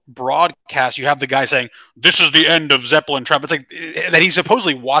original broadcast, you have the guy saying, "This is the end of Zeppelin travel." It's like that he's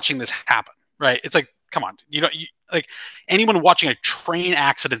supposedly watching this happen, right? It's like, come on, like anyone watching a train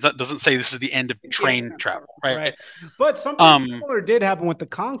accident doesn't say this is the end of train travel, right? But something similar did happen with the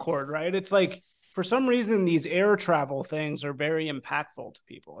Concorde, right? It's like, for some reason, these air travel things are very impactful to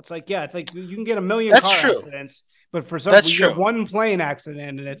people. It's like, it's like you can get a million car accidents, but for some reason, you get one plane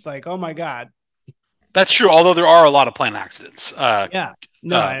accident, and it's like, oh my God. That's true. Although there are a lot of plane accidents. But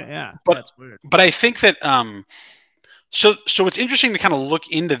that's weird. But I think that so it's interesting to kind of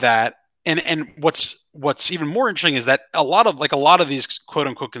look into that, and what's even more interesting is that a lot of these quote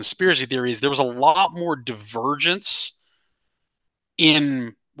unquote conspiracy theories, there was a lot more divergence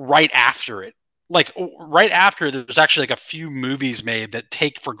in right after it. like right after, there's actually like a few movies made that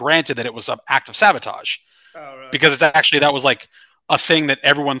take for granted that it was an act of sabotage, Oh, really? because it's actually, that was like a thing that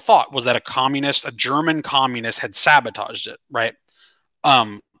everyone thought was that a German communist had sabotaged it, right?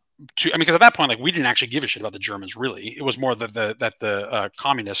 Um, I mean, because at that point, like, we didn't actually give a shit about the Germans, really. It was more that the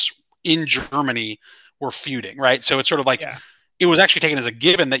communists in Germany were feuding, right? So it's sort of like, Yeah. it was actually taken as a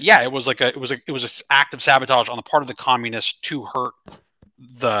given that, yeah, it was an act of sabotage on the part of the communists to hurt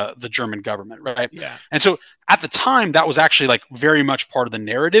the German government, right? Yeah. And so at the time, that was actually like very much part of the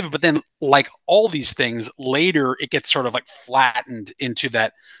narrative. But then, like all these things, later it gets sort of like flattened into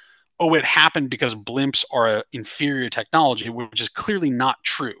that, oh, it happened because blimps are an inferior technology, which is clearly not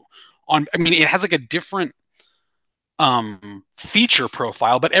true. I mean, it has like a different feature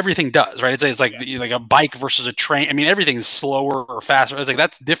profile, but everything does, right? It's like, Yeah. like a bike versus a train. I mean, everything's slower or faster. It's like,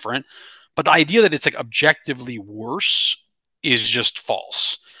 that's different. But the idea that it's like objectively worse is just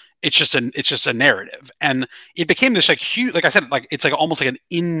false. It's just a narrative, and it became this like huge, like I said, like it's like almost like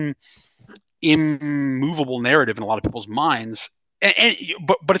an immovable narrative in a lot of people's minds.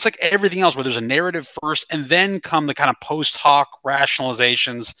 But it's like everything else, where there's a narrative first, and then come the kind of post hoc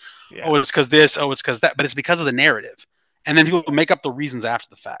rationalizations. Yeah. Oh, it's because this. Oh, it's because that. But it's because of the narrative, and then people make up the reasons after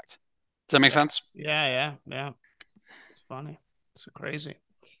the fact. Does that make Yeah. sense? Yeah. It's funny. It's crazy.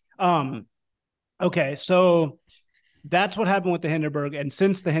 Um, okay, so that's what happened with the Hindenburg, and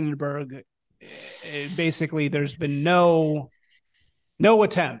since the Hindenburg, basically there's been no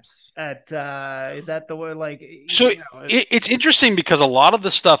attempts at is that the word, like, So know, it's interesting because a lot of the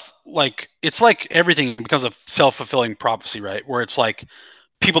stuff, like, it's like everything becomes a self-fulfilling prophecy, right? Where it's like,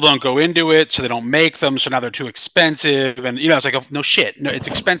 people don't go into it, so they don't make them, so now they're too expensive, and it's like, oh, no shit, no, it's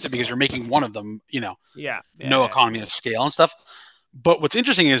expensive because you're making one of them, no yeah. economy of scale and stuff. But what's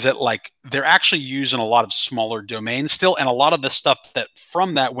interesting is that, like, they're actually used in a lot of smaller domains still, and a lot of the stuff that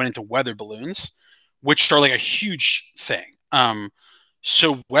from that went into weather balloons, which are like a huge thing.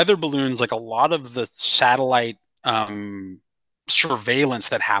 So weather balloons, like a lot of the satellite surveillance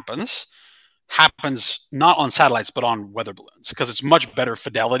that happens not on satellites but on weather balloons, because it's much better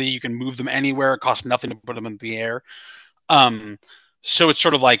fidelity. You can move them anywhere. It costs nothing to put them in the air. Um, so it's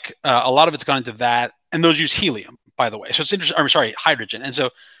sort of like, a lot of it's gone into that, and those use helium, by the way. So it's interesting. I'm sorry, hydrogen. And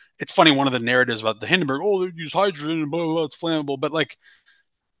so it's funny. One of the narratives about the Hindenburg, oh, they use hydrogen and blah, blah, blah, it's flammable. But like,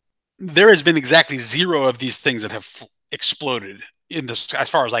 there has been exactly zero of these things that have exploded in this, as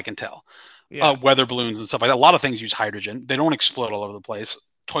far as I can tell. Yeah. Weather balloons and stuff like that. A lot of things use hydrogen. They don't explode all over the place.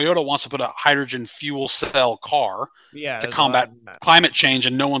 Toyota wants to put a hydrogen fuel cell car Yeah, to there's a lot combat of that. climate change,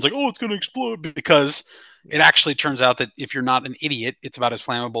 and no one's like, oh, it's going to explode, because it actually turns out that if you're not an idiot, it's about as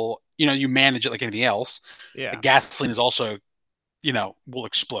flammable. You manage it like anything else. The Yeah. gasoline is also, will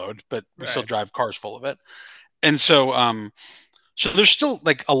explode, but we still Right. drive cars full of it. And so there's still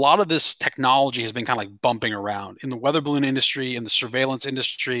like a lot of this technology has been kind of like bumping around in the weather balloon industry, in the surveillance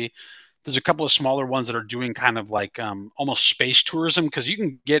industry. There's a couple of smaller ones that are doing kind of like almost space tourism, because you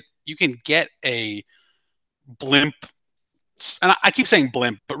can get a blimp, and I keep saying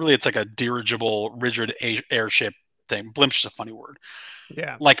blimp, but really it's like a dirigible, rigid airship thing. Blimp's just a funny word.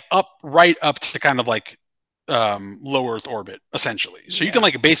 Yeah. Like right up to kind of like low Earth orbit, essentially. So you can Yeah.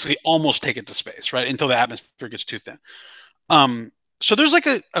 like basically almost take it to space, right, until the atmosphere gets too thin. So there's like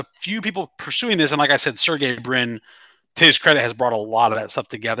a few people pursuing this, and like I said, Sergey Brin, to his credit, has brought a lot of that stuff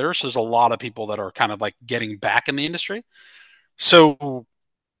together. So there's a lot of people that are kind of like getting back in the industry. So,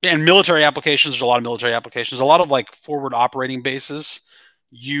 and military applications, there's a lot of military applications. A lot of like forward operating bases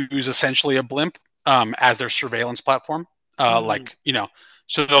use essentially a blimp as their surveillance platform. Mm. Like,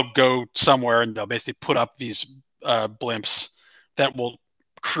 so they'll go somewhere and they'll basically put up these blimps that will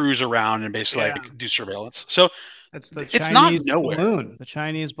cruise around and basically Yeah. like do surveillance. So That's the it's not Chinese nowhere. balloon. The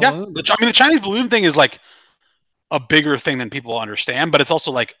Chinese Yeah, balloon. the Chinese balloon thing is like a bigger thing than people understand, but it's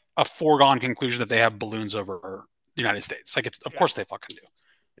also like a foregone conclusion that they have balloons over the United States. Like, it's, of course they fucking do.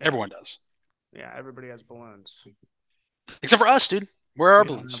 Yeah. Everyone does, Yeah. Everybody has balloons. except for us, dude. Where are our We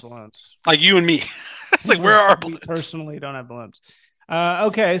don't have balloons? balloons. Like you and me. It's like, where are our We balloons? personally don't have balloons.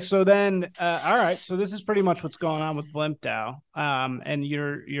 Okay, so then, all right, so this is pretty much what's going on with Blimp DAO, and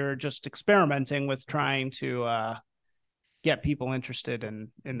you're just experimenting with trying to get people interested in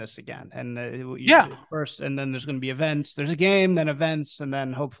this again, and Yeah. first, and then there's going to be events. There's a game, then events, and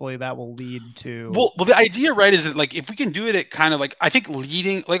then hopefully that will lead to. Well, the idea, right, is that like if we can do it at kind of like, I think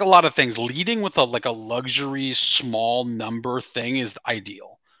leading, like a lot of things, leading with a luxury small number thing is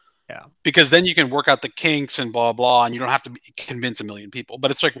ideal. Yeah. Because then you can work out the kinks and blah blah, and you don't have to convince a million people. But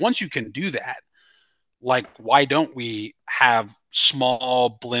it's like, once you can do that, like, why don't we have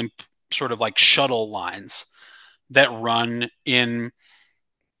small blimp sort of like shuttle lines that run in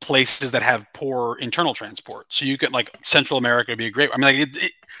places that have poor internal transport. So you could, like, Central America would be a great. I mean,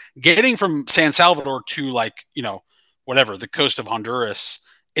 like, getting from San Salvador to, like, whatever, the coast of Honduras,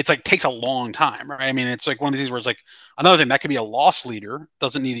 it's like takes a long time, right? I mean, it's like one of these things where it's like another thing that could be a loss leader.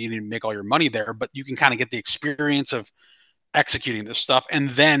 Doesn't need you to make all your money there, but you can kind of get the experience of executing this stuff, and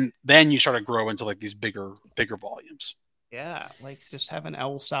then you start to grow into like these bigger volumes. Yeah, like just have an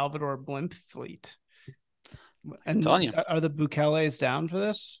El Salvador blimp fleet. And I'm telling you, are the Bukeles down for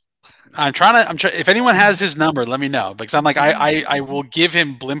this? I'm trying. If anyone has his number, let me know, because I'm like, I will give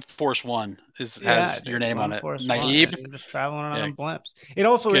him Blimp Force One. Has your name on it? Naib. You're just traveling around on blimps. It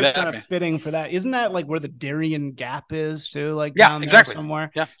also is kind of fitting for that. Isn't that like where the Darien Gap is too? Like down there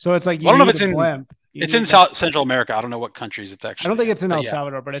somewhere. Yeah. So it's like I don't know if it's in blimp. It's in Central America. I don't know what countries it's actually. I don't think it's in El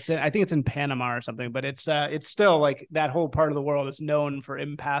Salvador, but I think it's in Panama or something. But it's still like that whole part of the world is known for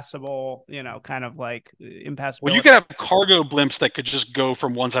impassable, kind of like impassable. Well, you could have cargo blimps that could just go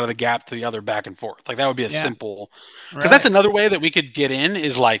from one side of the gap to the other, back and forth. Like that would be a simple. Because that's another way that we could get in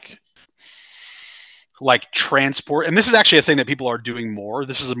is like transport. And this is actually a thing that people are doing more.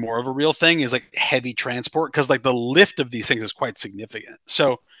 This is more of a real thing, is like heavy transport, because like the lift of these things is quite significant.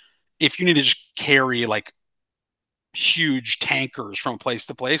 So if you need to just carry like huge tankers from place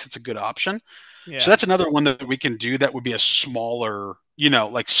to place, it's a good option. Yeah. So that's another one that we can do that would be a smaller,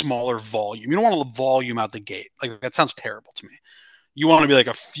 like smaller volume. You don't want to volume out the gate. Like that sounds terrible to me. You want to be like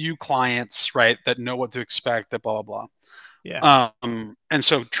a few clients, right, that know what to expect, that blah, blah, blah. Yeah. And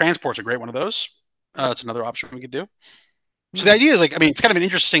so transport's a great one of those. That's another option we could do. So the idea is like, I mean, it's kind of an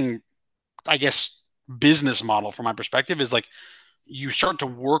interesting, I guess, business model from my perspective, is like, you start to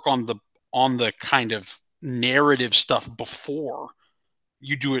work on the kind of narrative stuff before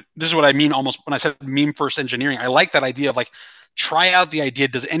you do it. This is what I mean almost when I said meme first engineering. I like that idea of like, try out the idea.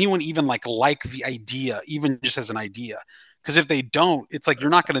 Does anyone even like the idea, even just as an idea? Because if they don't, it's like you're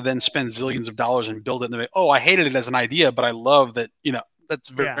not going to then spend zillions of dollars and build it and they're like, oh, I hated it as an idea, but I love that, that's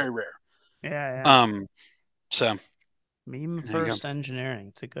very, very rare. Yeah. So meme first engineering.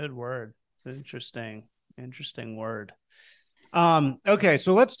 It's a good word. It's interesting word. Okay,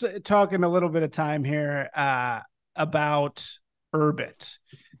 so let's talk in a little bit of time here about Urbit.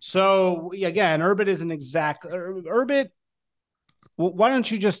 So again, Urbit is an exact Urbit. Why don't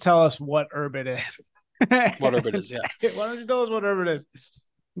you just tell us what Urbit is? What Urbit is, yeah. Why don't you tell us what Urbit is?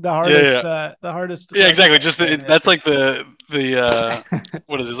 The hardest, the hardest. Yeah, exactly. Just that's like the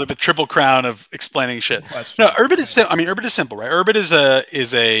what is it? It's like the triple crown of explaining shit. No, Urbit is. I mean, Urbit is simple, right? Urbit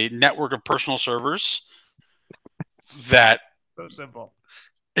is a network of personal servers that. So simple.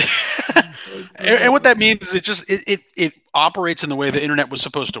 And what that means is it operates in the way the internet was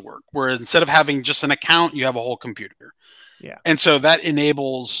supposed to work, whereas instead of having just an account, you have a whole computer. Yeah. And so that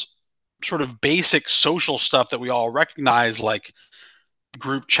enables sort of basic social stuff that we all recognize, like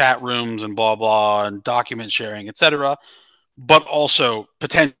group chat rooms and blah blah and document sharing, etc., but also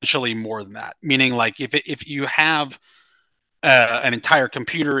potentially more than that. Meaning, like if you have an entire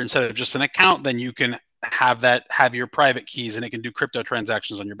computer instead of just an account, then you can have your private keys and it can do crypto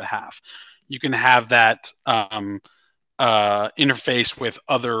transactions on your behalf. You can have that interface with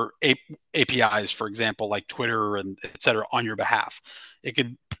other APIs, for example, like Twitter and etc., on your behalf. It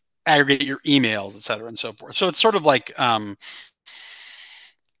could aggregate your emails, etc., and so forth. So it's sort of like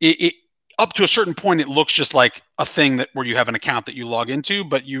it up to a certain point, it looks just like a thing where you have an account that you log into,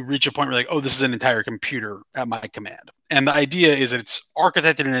 but you reach a point where you're like, oh, this is an entire computer at my command. And the idea is that it's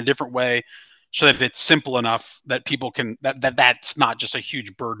architected in a different way so that it's simple enough that people can, that's not just a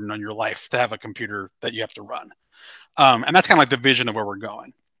huge burden on your life to have a computer that you have to run. And that's kind of like the vision of where we're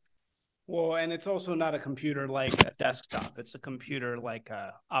going. Well, and it's also not a computer like a desktop. It's a computer like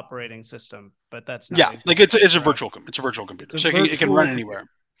a operating system, but that's not. Yeah, like it's a virtual computer. So it can run anywhere.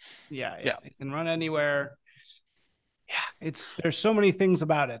 Yeah. It can run anywhere. Yeah, there's so many things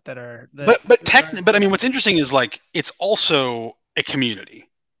about it that are. But I mean, what's interesting is like it's also a community,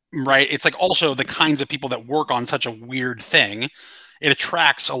 right? It's like also the kinds of people that work on such a weird thing. It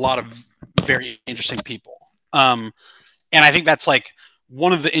attracts a lot of very interesting people, and I think that's like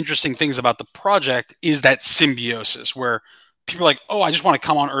one of the interesting things about the project is that symbiosis where people are like, oh, I just want to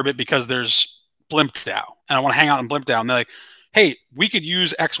come on Urbit because there's Blimp DAO and I want to hang out in Blimp DAO, and they're like, hey, we could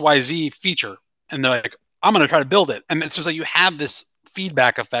use XYZ feature. And they're like, I'm going to try to build it. And it's just like you have this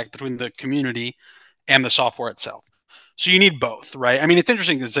feedback effect between the community and the software itself. So you need both, right? I mean, it's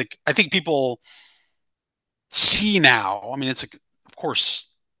interesting. It's like, I think people see now, I mean, it's like, of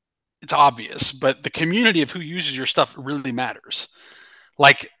course, it's obvious, but the community of who uses your stuff really matters.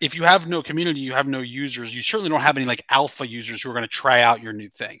 Like if you have no community, you have no users, you certainly don't have any like alpha users who are going to try out your new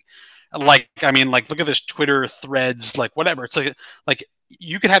thing. Like, I mean, like, look at this Twitter threads, like whatever. It's like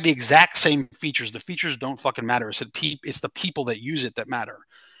you could have the exact same features. The features don't fucking matter. It's the people that use it that matter.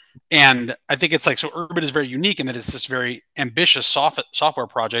 And I think it's like, so Urbit is very unique in that it's this very ambitious software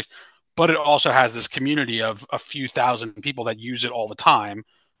project, but it also has this community of a few thousand people that use it all the time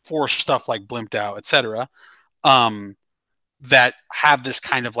for stuff like Blimp DAO, et cetera, that have this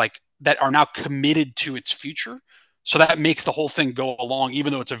kind of like, that are now committed to its future. So that makes the whole thing go along,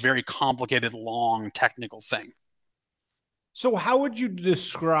 even though it's a very complicated, long technical thing. So how would you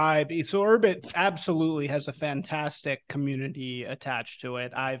describe, so Urbit absolutely has a fantastic community attached to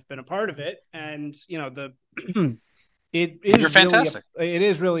it. I've been a part of it, and You're fantastic. It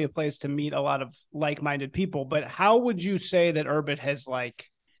is really a place to meet a lot of like-minded people. But how would you say that Urbit has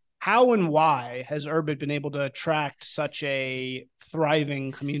how and why has Urbit been able to attract such a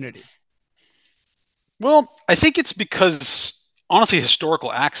thriving community? Well, I think it's because, honestly,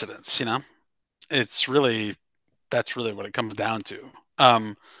 historical accidents, that's really what it comes down to.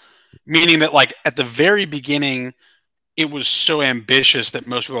 Meaning that, like, at the very beginning, it was so ambitious that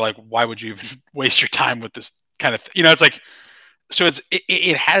most people are like, why would you even waste your time with this kind of, it's like, so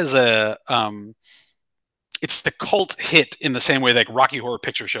it has it's the cult hit in the same way like Rocky Horror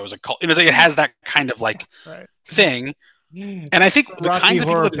Picture Show is a cult. It has that kind of like thing. And I think the Rocky kinds of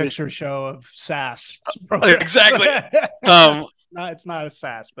people Horror that Picture Show of SaaS. Exactly. It's not a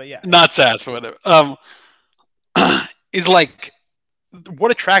SaaS, but yeah. Not SaaS, but whatever. Is like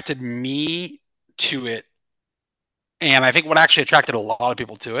what attracted me to it, and I think what actually attracted a lot of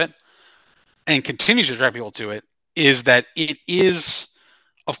people to it, and continues to attract people to it, is that it is,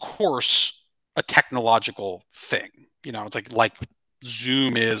 of course, a technological thing. It's like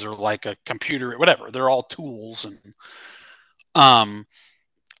Zoom is, or like a computer, whatever. They're all tools, and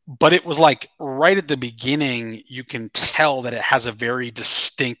but it was like right at the beginning, you can tell that it has a very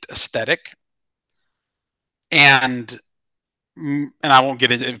distinct aesthetic. And I won't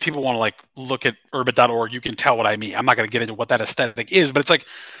get into it. If people want to like look at urbit.org, you can tell what I mean. I'm not going to get into what that aesthetic is, but it's like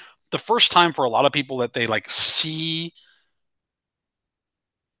the first time for a lot of people that they like see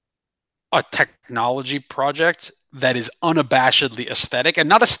a technology project that is unabashedly aesthetic, and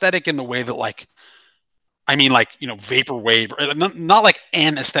not aesthetic in the way that like, I mean, like, vaporwave, not like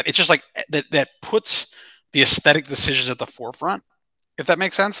an aesthetic. It's just like that puts the aesthetic decisions at the forefront, if that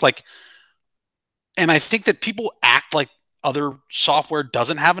makes sense. Like, and I think that people act like other software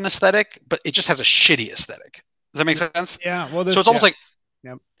doesn't have an aesthetic, but it just has a shitty aesthetic. Does that make sense? Yeah. Well, so it's almost like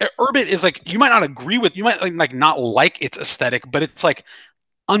Urbit is like, you might not agree with, you might like not like its aesthetic, but it's like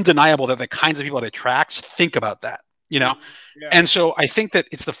undeniable that the kinds of people it attracts think about that, Yeah. And so I think that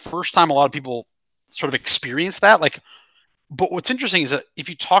it's the first time a lot of people sort of experience that. Like, but what's interesting is that if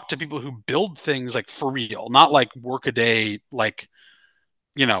you talk to people who build things like for real, not like workaday, like,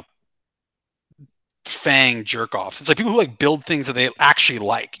 Fang jerk offs. It's like people who like build things that they actually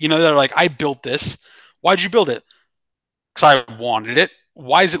like. They're like, I built this. Why'd you build it? Because I wanted it.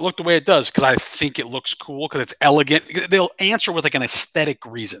 Why does it look the way it does? Because I think it looks cool, because it's elegant. They'll answer with like an aesthetic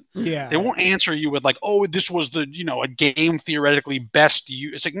reason. Yeah. They won't answer you with like, oh, this was the, a game theoretically best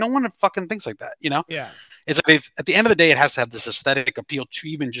use. It's like, no one fucking thinks like that, Yeah. It's like, at the end of the day, it has to have this aesthetic appeal to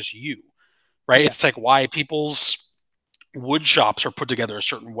even just you, right? Yeah. It's like why people's wood shops are put together a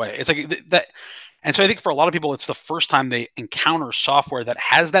certain way. It's like that. And so I think for a lot of people, it's the first time they encounter software that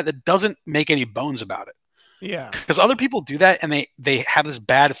has that doesn't make any bones about it. Yeah. Because other people do that, and they have this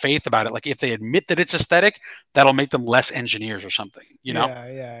bad faith about it. Like, if they admit that it's aesthetic, that'll make them less engineers or something,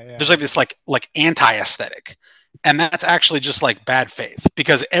 Yeah. There's like this like anti-aesthetic. And that's actually just like bad faith,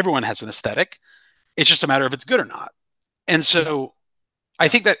 because everyone has an aesthetic. It's just a matter of if it's good or not. And so I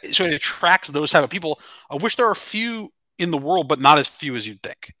think that, so it attracts those type of people, of which there are few in the world, but not as few as you'd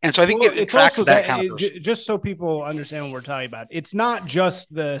think. And so I think it attracts that kind of person. Just so people understand what we're talking about, it's not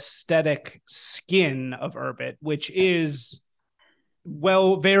just the aesthetic skin of Urbit, which is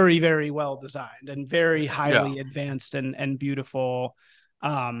very, very well designed and very highly advanced and beautiful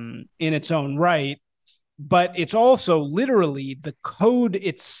in its own right. But it's also literally the code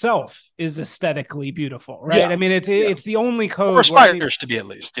itself is aesthetically beautiful, right? Yeah. I mean, it's the only code, or aspires to be, at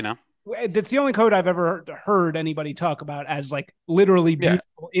least, That's the only code I've ever heard anybody talk about as like literally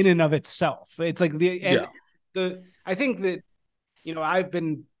beautiful in and of itself. It's like I think that, I've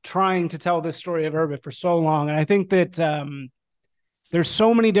been trying to tell this story of Urbit for so long. And I think that there's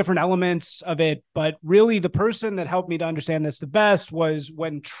so many different elements of it, but really the person that helped me to understand this the best was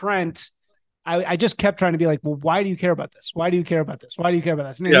when Trent, I just kept trying to be like, well, why do you care about this? Why do you care about this? Why do you care about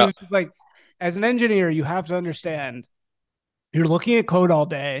this? And he was just like, as an engineer, you have to understand, you're looking at code all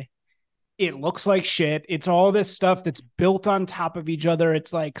day. It looks like shit. It's all this stuff that's built on top of each other.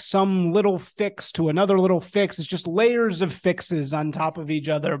 It's like some little fix to another little fix. It's just layers of fixes on top of each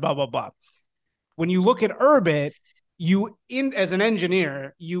other, blah, blah, blah. When you look at Urbit, as an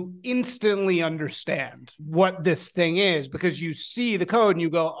engineer, you instantly understand what this thing is because you see the code and you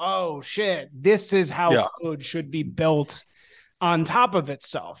go, oh shit, this is how code should be built on top of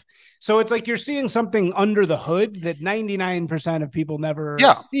itself. So it's like you're seeing something under the hood that 99% of people never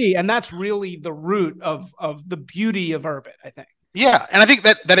see. And that's really the root of the beauty of Urbit, I think. Yeah. And I think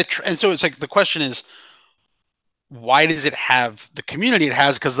and so it's like the question is, why does it have the community it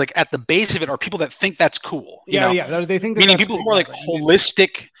has? Because like at the base of it are people that think that's cool. You know? They think that meaning people who are like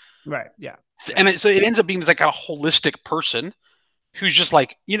holistic. Right. Yeah. And so it ends up being this like a holistic person who's just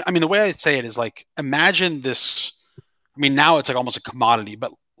like, you know, I mean, the way I say it is like, imagine this. I mean, now it's like almost a commodity,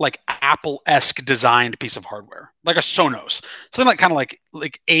 but like Apple-esque designed piece of hardware, like a Sonos, something like kind of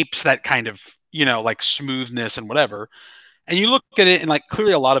like apes that kind of, you know, like smoothness and whatever. And you look at it and like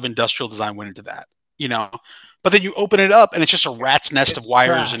clearly a lot of industrial design went into that, you know, but then you open it up and it's just a rat's nest of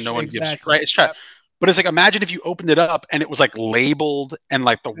wires trash, and no one gives, right? It's trash. Yep. But it's like, imagine if you opened it up and it was like labeled and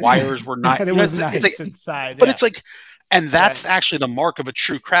like the wires were not, it was nice it's like, inside. But it's like, and that's actually the mark of a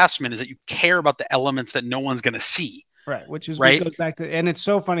true craftsman is that you care about the elements that no one's going to see. Right, which is what goes back to, and it's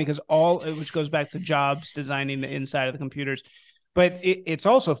so funny because which goes back to Jobs designing the inside of the computers. But it's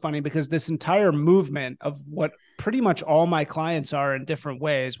also funny because this entire movement of what pretty much all my clients are in different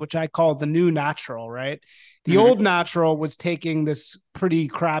ways, which I call the new natural, right? The old natural was taking this pretty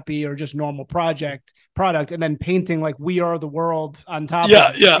crappy or just normal product and then painting like We Are the World on top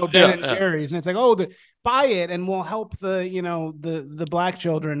of Ben and Jerry's. And it's like, buy it and we'll help the black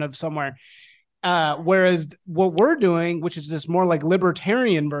children of somewhere. Whereas what we're doing, which is this more like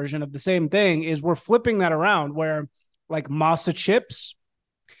libertarian version of the same thing, is we're flipping that around where like Masa chips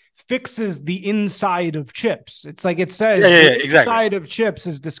fixes the inside of chips. It's like it says the inside of chips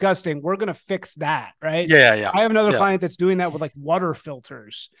is disgusting. We're going to fix that, right? Yeah. I have another client that's doing that with like water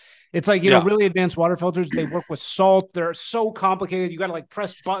filters. It's like, you know, really advanced water filters. They work with salt. They're so complicated. You got to like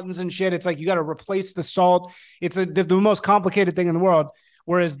press buttons and shit. It's like you got to replace the salt. It's the most complicated thing in the world.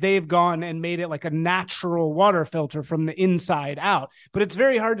 Whereas they've gone and made it like a natural water filter from the inside out. But it's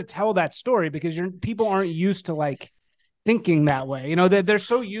very hard to tell that story because people aren't used to like thinking that way. You know, they're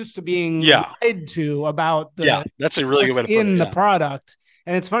so used to being lied to about that's a really good way to put it. In the product.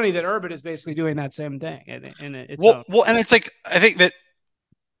 And it's funny that Urbit is basically doing that same thing. And and it's like, I think that,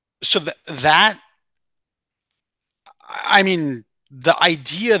 so that I mean, the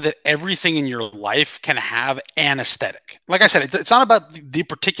idea that everything in your life can have an aesthetic. Like I said, it's not about the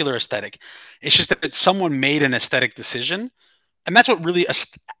particular aesthetic. It's just that someone made an aesthetic decision. And that's what really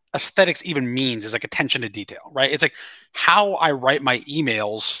aesthetics even means, is like attention to detail, right? It's like how I write my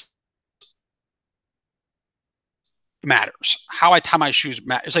emails matters. How I tie my shoes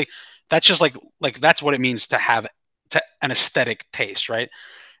matters. It's like, that's just like that's what it means to have an aesthetic taste, right?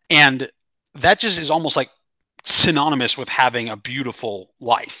 And that just is almost like synonymous with having a beautiful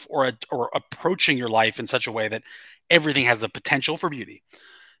life or approaching your life in such a way that everything has the potential for beauty.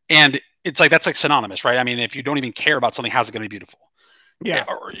 And it's like, that's like synonymous, right? I mean, if you don't even care about something, how's it going to be beautiful? Yeah.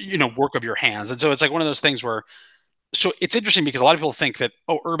 Or, you know, work of your hands. And so it's like one of those things where, so it's interesting because a lot of people think that,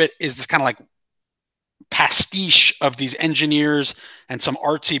 Urbit is this kind of like pastiche of these engineers and some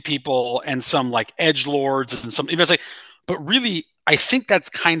artsy people and some like edgelords and some, you know, it's like, but really, I think that's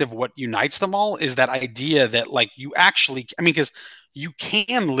kind of what unites them all, is that idea that like you actually, I mean, because you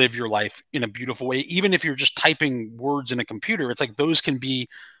can live your life in a beautiful way, even if you're just typing words in a computer. It's like those can be,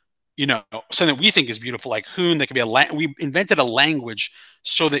 you know, something that we think is beautiful, like Hoon. That could be we invented a language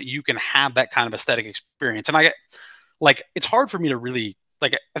so that you can have that kind of aesthetic experience. And it's hard for me to really,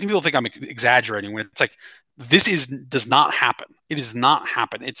 like, I think people think I'm exaggerating when it's like, does not happen. It does not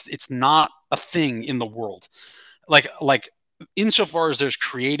happen. It's not a thing in the world. Like insofar as there's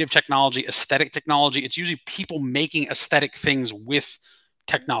creative technology, aesthetic technology, it's usually people making aesthetic things with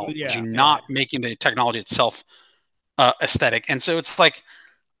technology, not making the technology itself aesthetic. And so it's like,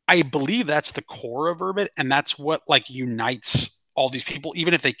 I believe that's the core of Urbit, and that's what like unites all these people,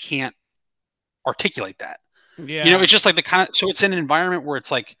 even if they can't articulate that. Yeah. You know, it's just like so it's in an environment where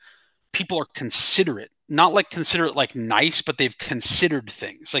it's like people are considerate, not like considerate like nice, but they've considered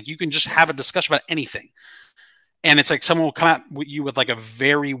things. Like you can just have a discussion about anything. And it's like someone will come at you with like a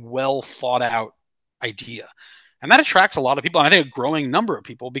very well thought out idea. And that attracts a lot of people. And I think a growing number of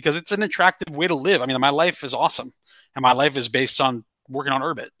people, because it's an attractive way to live. I mean, my life is awesome. And my life is based on working on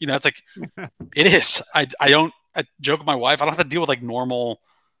Urbit. You know, it's like, it is. I joke with my wife, I don't have to deal with like normal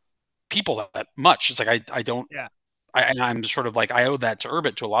people that much. It's like, I don't, I'm sort of like, I owe that to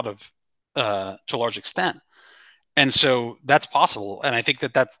Urbit to a lot of to a large extent. And so that's possible, and I think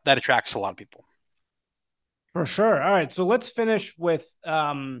that that attracts a lot of people. For sure. All right, so let's finish with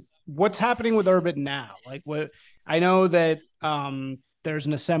what's happening with Urbit now. Like, what I know that there's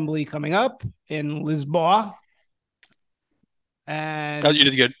an assembly coming up in Lisboa, and You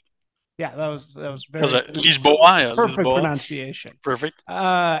did good. yeah, that was very Lisboa, perfect Lisboa. pronunciation. Perfect.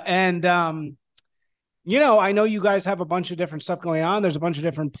 You know, I know you guys have a bunch of different stuff going on. There's a bunch of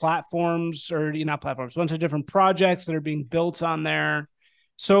different platforms, or not platforms, a bunch of different projects that are being built on there.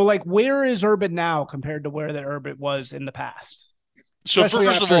 So, like, where is Urbit now compared to where that Urbit was in the past? So Especially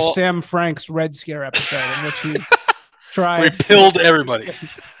first after of all, Sam Frank's Red Scare episode, in which he we tried pilled everybody.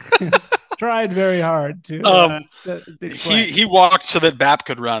 tried very hard to explain. He walked so that BAP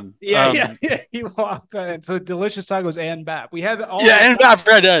could run. Yeah. He walked on it. So Delicious Tacos and BAP. We had all. Yeah, and BAP.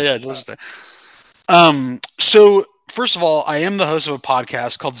 Yeah. Delicious. So first of all, I am the host of a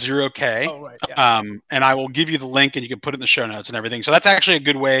podcast called 0K. Oh, right. Yeah. And I will give you the link, and you can put it in the show notes and everything. So that's actually a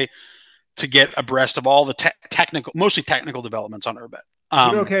good way to get abreast of all the technical, mostly technical developments on Urbit.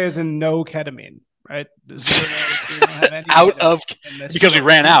 0K is in no ketamine, right? Out of because we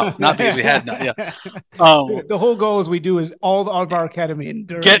ran out, not because we had none. Yeah. The whole goal is we do is all of our ketamine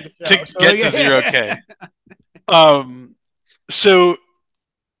during get the show. to 0K. So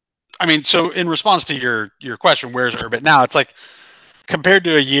I mean, so in response to your question, where's Urbit now? It's like compared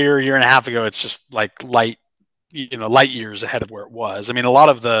to a year and a half ago, it's just like light years ahead of where it was. I mean,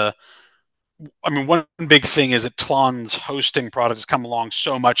 one big thing is that Tlon's hosting product has come along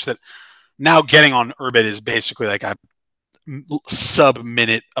so much that now getting on Urbit is basically like a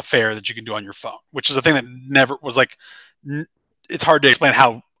sub-minute affair that you can do on your phone, which is a thing that never was like. It's hard to explain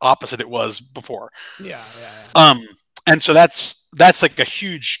how opposite it was before. Yeah. And so that's like a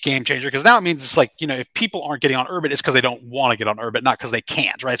huge game changer, because now it means it's like, if people aren't getting on Urbit, it's because they don't want to get on Urbit, not because they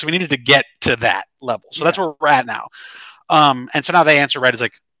can't, right? So we needed to get to that level. So that's where we're at now. And so now the answer, right, is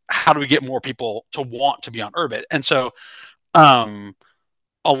like, how do we get more people to want to be on Urbit? And so a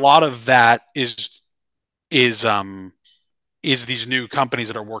lot of that is these new companies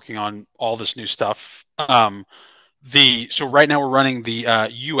that are working on all this new stuff. So right now we're running the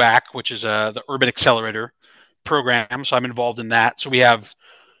UAC, which is the Urbit Accelerator program. So I'm involved in that. So we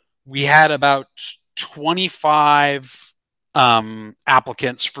had about 25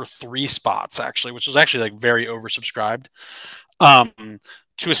 applicants for 3 spots, actually, which was actually like very oversubscribed,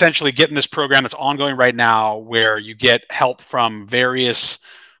 to essentially get in this program that's ongoing right now, where you get help from various,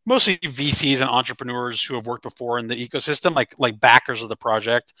 mostly VCs and entrepreneurs who have worked before in the ecosystem, like backers of the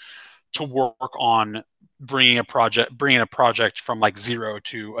project, to work on bringing a project from like zero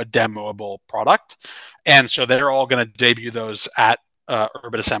to a demoable product. And so they're all going to debut those at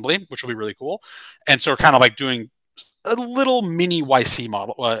Urbit Assembly, which will be really cool. And so we're kind of like doing a little mini YC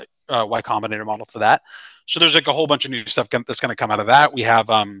model, Y Combinator model for that. So there's like a whole bunch of new stuff that's going to come out of that. We have,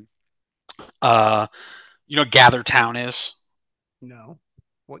 Gather Town is. No.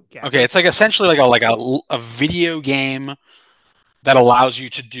 What Gather? Okay, it's like essentially like a video game that allows you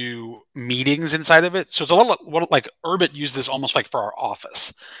to do meetings inside of it. So it's a lot like Urbit uses this almost like for our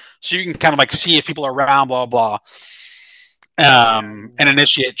office. So you can kind of like see if people are around, blah, blah, and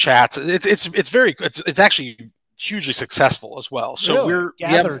initiate chats. It's actually hugely successful as well. So really?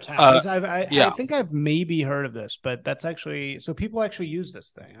 Gather Town. I think I've maybe heard of this, but that's actually, so people actually use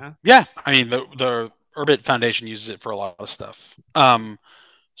this thing, huh? Yeah. I mean, the Urbit Foundation uses it for a lot of stuff.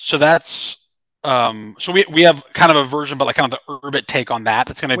 So that's, so we have kind of a version, but like kind of the Urbit take on that.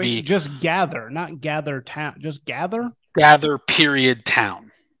 That's going to be just Gather, not Gather Town, just Gather. Gather period town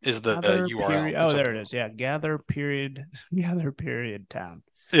is the URL. Oh, there it is. Yeah, Gather period town.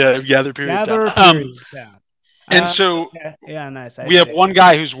 Yeah, Gather period town. Town. And so, nice. We have one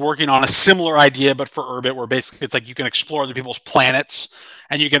guy who's working on a similar idea, but for Urbit, where basically it's like you can explore other people's planets,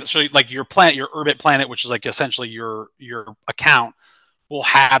 and you can, so like your Urbit planet, which is like essentially your account, will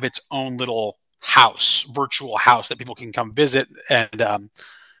have its own little virtual house that people can come visit, and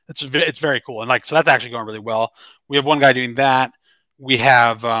it's very cool. And like, so that's actually going really well. We have one guy doing that. We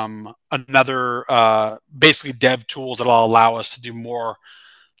have another basically dev tools that will allow us to do more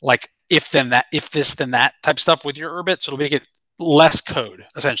like if this then that type stuff with your Urbit. So it'll make it less code,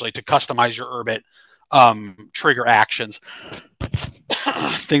 essentially, to customize your Urbit, trigger actions,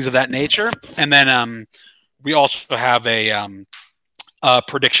 things of that nature. And then we also have a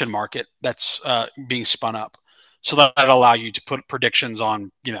prediction market that's being spun up, so that'll allow you to put predictions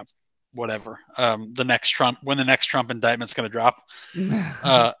on, whatever, the next Trump, when the next Trump indictment's going to drop,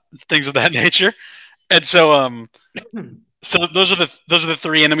 things of that nature. And so those are the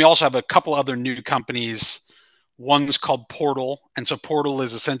 3, and then we also have a couple other new companies One's called Portal, and so Portal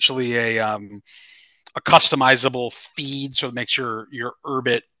is essentially a customizable feed, so it makes your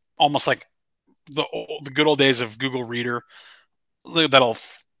Urbit almost like the good old days of Google Reader. That'll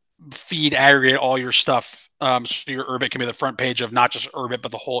feed, aggregate all your stuff, so your Urbit can be the front page of not just Urbit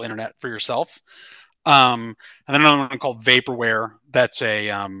but the whole internet for yourself. And then another one called Vaporware. That's a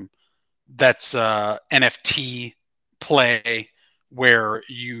NFT play where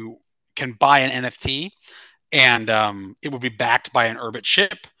you can buy an NFT and it would be backed by an Urbit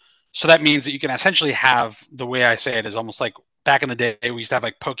chip. So that means that you can essentially have, the way I say it is almost like back in the day, we used to have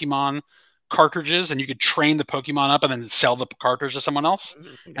like Pokemon cartridges, and you could train the Pokemon up and then sell the cartridge to someone else,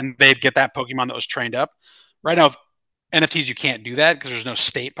 and they'd get that Pokemon that was trained up. Right now, with NFTs, you can't do that because there's no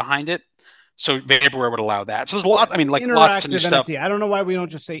state behind it. So Vaporware would allow that. So there's lots, I mean, like lots of new stuff. I don't know why we don't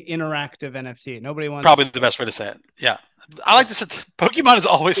just say interactive NFT. Nobody wants. Probably the best way to say it. Yeah. I like to say Pokemon is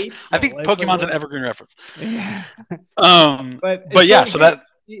always, I think Pokemon's an evergreen reference. Yeah. But yeah, so that.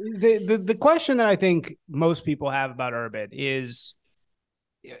 The question that I think most people have about Urbit is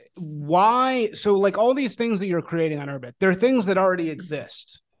why, so like all these things that you're creating on Urbit, they're things that already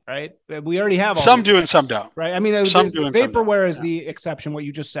exist, right? We already have all some do and some don't, right? I mean, some do and some don't. Vaporware is the exception, what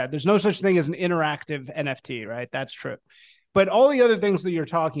you just said. There's no such thing as an interactive NFT, right? That's true. But all the other things that you're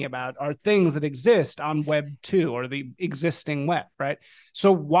talking about are things that exist on Web 2 or the existing web, right?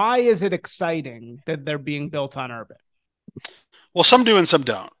 So why is it exciting that they're being built on Urbit? Well, some do and some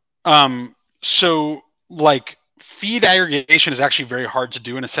don't. So like feed aggregation is actually very hard to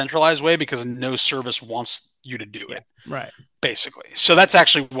do in a centralized way because no service wants you to do it. Right. Basically. So that's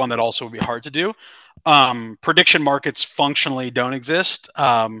actually one that also would be hard to do. Prediction markets functionally don't exist.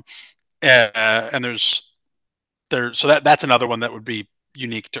 And so that's another one that would be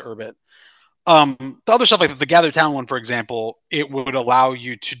unique to Urbit. The other stuff like the Gather Town one, for example, it would allow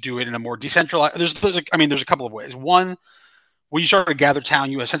you to do it in a more decentralized. There's a couple of ways. One, when you started Gather Town,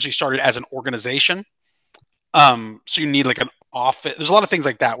 you essentially started as an organization. So you need like an office. There's a lot of things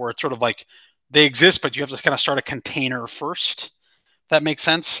like that where it's sort of like they exist, but you have to kind of start a container first. If that makes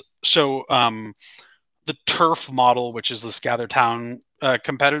sense. So the Turf model, which is this Gather Town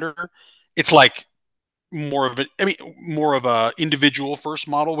competitor, it's like more of a individual first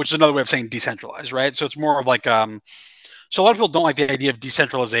model, which is another way of saying decentralized, right? So it's more of like so a lot of people don't like the idea of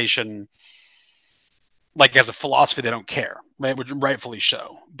decentralization. Like as a philosophy, they don't care, right? Which rightfully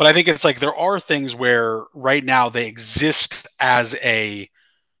so. But I think it's like there are things where right now they exist as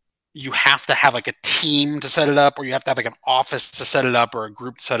you have to have like a team to set it up, or you have to have like an office to set it up, or a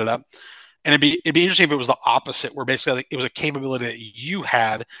group to set it up. And it'd be interesting if it was the opposite, where basically like, it was a capability that you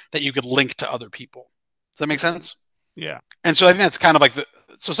had that you could link to other people. Does that make sense? Yeah. And so I think that's kind of like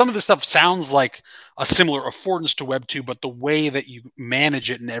so some of this stuff sounds like a similar affordance to Web 2, but the way that you manage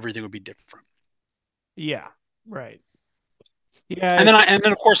it and everything would be different. Yeah. Right. Yeah. And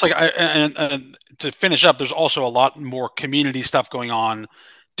then of course, like and to finish up, there's also a lot more community stuff going on,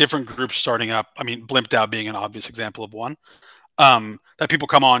 different groups starting up. I mean, Blimp DAO being an obvious example of one, that people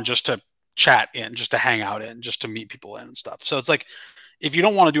come on just to chat in, just to hang out in, just to meet people in and stuff. So it's like, if you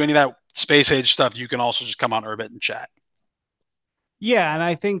don't want to do any of that space age stuff, you can also just come on Urbit and chat. Yeah, and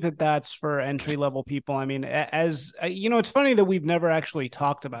I think that that's for entry-level people. I mean, as you know, it's funny that we've never actually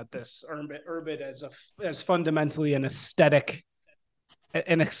talked about this Urbit as fundamentally an aesthetic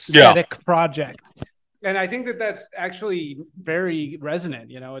project. And I think that that's actually very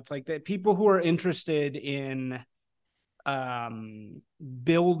resonant. You know, it's like that people who are interested in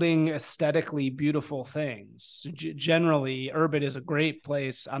building aesthetically beautiful things, generally Urbit is a great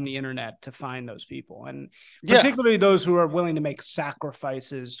place on the internet to find those people, and particularly those who are willing to make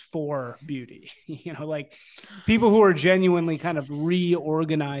sacrifices for beauty. You know, like people who are genuinely kind of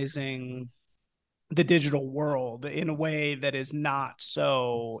reorganizing the digital world in a way that is not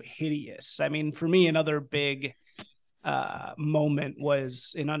so hideous. I mean, for me, another big moment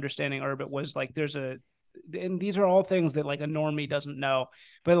was in understanding Urbit was like and these are all things that like a normie doesn't know,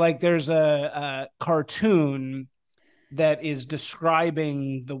 but like there's a cartoon that is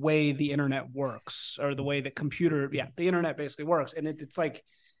describing the way the internet works, or the way the internet basically works. And it's like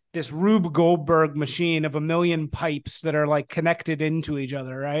this Rube Goldberg machine of a million pipes that are like connected into each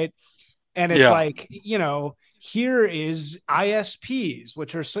other. Right. And it's like, you know, here is ISPs,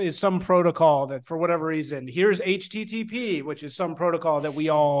 which is some protocol that for whatever reason, here's HTTP, which is some protocol that we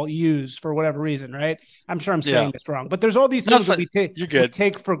all use for whatever reason, right? I'm sure I'm saying this wrong, but there's all these things that we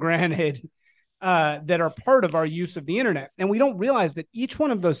take for granted that are part of our use of the internet. And we don't realize that each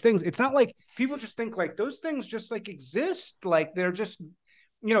one of those things, it's not like people just think like those things just like exist. Like they're just,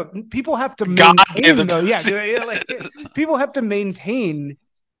 you know, people have to maintain them. Yeah, like people have to maintain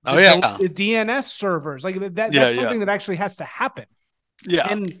Oh yeah. The DNS servers, like that. Yeah, That's yeah. something that actually has to happen. Yeah.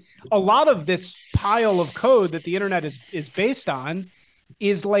 And a lot of this pile of code that the internet is based on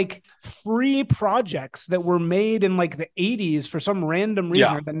is like free projects that were made in like the 80s for some random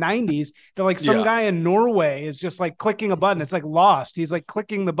reason, Yeah. or the 90s, that like some Yeah. guy in Norway is just like clicking a button. It's like Lost. He's like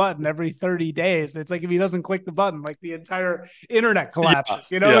clicking the button every 30 days. It's like if he doesn't click the button, like the entire internet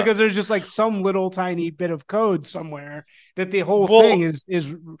collapses, Yeah. you know, Yeah. because there's just like some little tiny bit of code somewhere that the whole Well, thing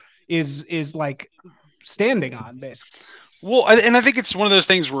is like standing on, basically. well, and I think it's one of those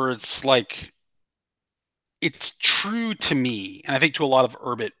things where it's like, it's true to me, and I think to a lot of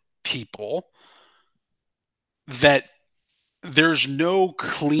urban people, that there's no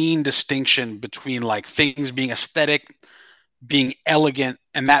clean distinction between like things being aesthetic, being elegant,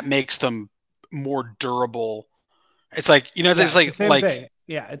 and that makes them more durable. It's like, you know, Yeah, it's it's the like same thing.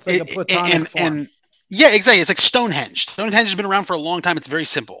 Yeah, it's like a platonic and form. yeah, exactly. It's like Stonehenge. Stonehenge has been around for a long time. It's very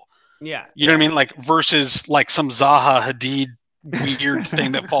simple. Yeah, You know what I mean? Like versus like some Zaha Hadid weird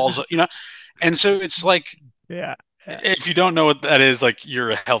thing that falls, you know? And so it's like, yeah, yeah. if you don't know what that is, like you're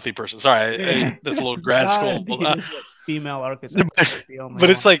a healthy person. Sorry, Yeah. that's a little grad school. Indeed, is a female architect, like the only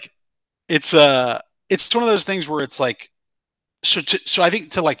But it's one. like, it's it's one of those things where it's like, so I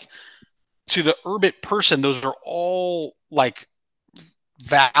think to like, to the urban person, those are all like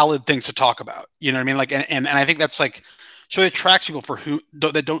valid things to talk about. You know what I mean? Like, and I think that's like, so it attracts people for who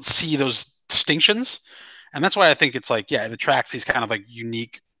that don't see those distinctions, and that's why I think it's like, yeah, it attracts these kind of like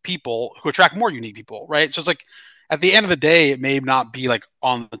unique people who attract more unique people, right? So it's like, at the end of the day, it may not be like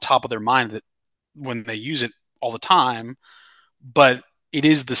on the top of their mind that when they use it all the time, but it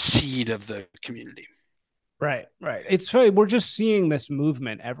is the seed of the community. Right, right. It's funny. We're just seeing this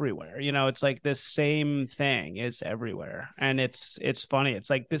movement everywhere. You know, it's like this same thing is everywhere, and it's funny.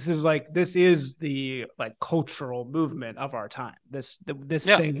 It's like this is the like cultural movement of our time. This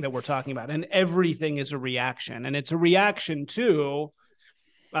Yeah. thing that we're talking about, and everything is a reaction, and it's a reaction to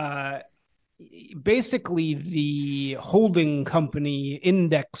uh basically the holding company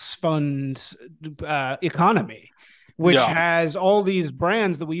index fund economy, which Yeah. has all these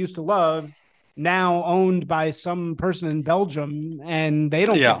brands that we used to love now owned by some person in Belgium, and they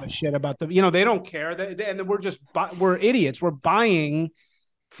don't Yeah. give a shit about them. You know, they don't care. And we're idiots. We're buying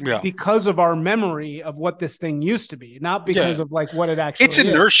Yeah. because of our memory of what this thing used to be, not because Yeah. of like what it It's actually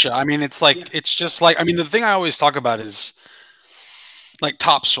is. inertia. I mean, it's like, Yeah. it's just like, I mean, the thing I always talk about is like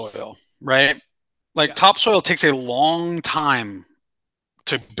topsoil, right? Like Yeah. topsoil takes a long time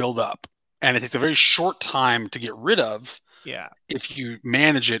to build up, and it takes a very short time to get rid of Yeah. if you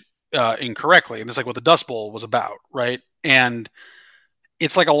manage it incorrectly. And it's like what the Dust Bowl was about, right? And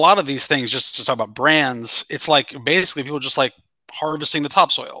it's like a lot of these things, just to talk about brands, it's like basically people just like harvesting the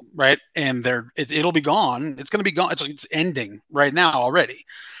topsoil, right? And it'll be gone. It's going to be gone. It's ending right now already.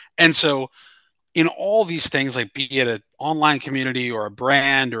 And so in all these things, like be it an online community or a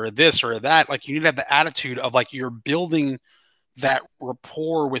brand or this or that, like you need to have the attitude of like you're building that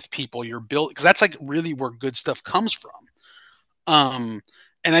rapport with people. You're built, because that's like really where good stuff comes from. Um,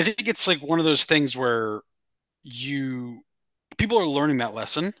 and I think it's like one of those things where you people are learning that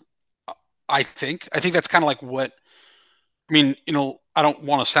lesson. I think that's kind of like what I mean. You know, I don't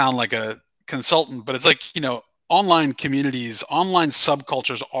want to sound like a consultant, but it's like, you know, online communities, online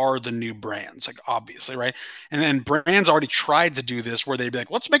subcultures are the new brands, like obviously, right? And then brands already tried to do this where they'd be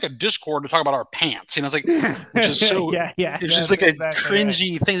like, let's make a Discord to talk about our pants. You know, it's like, which is so, Yeah, yeah, it's just that's like a exactly right.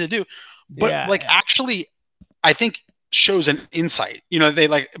 cringy thing to do. But Yeah, like yeah. actually, I think shows an insight. You know, they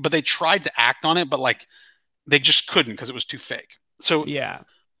like, but they tried to act on it, but like they just couldn't because it was too fake. So, Yeah.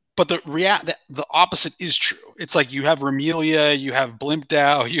 but the opposite is true. It's like you have Remelia, you have Blimp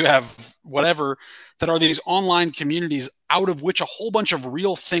DAO, you have whatever, that are these online communities out of which a whole bunch of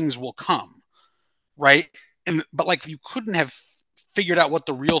real things will come, right? And but like you couldn't have figured out what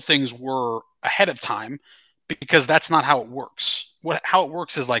the real things were ahead of time, because that's not how it works. How it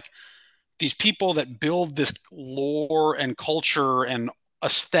works is like these people that build this lore and culture and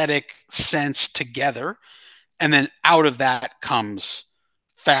aesthetic sense together, and then out of that comes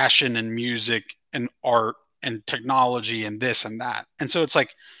fashion and music and art and technology and this and that. And so it's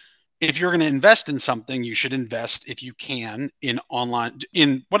like, if you're going to invest in something, you should invest, if you can, in online,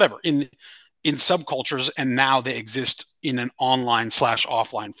 in whatever, in subcultures, and now they exist in an online slash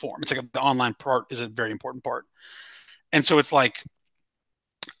offline form. It's like the online part is a very important part. And so it's like,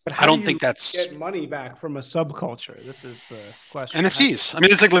 But I how do don't you think that's get money back from a subculture? This is the question. NFTs. I mean,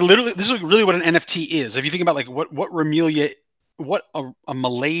 it's like literally, this is like really what an NFT is. If you think about like what Remelia a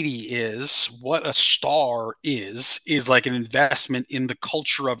milady is, what a star is like an investment in the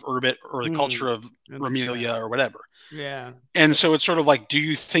culture of Urbit or the culture of Remelia or whatever. Yeah. And so it's sort of like, do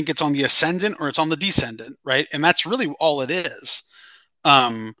you think it's on the ascendant or it's on the descendant, right? And that's really all it is.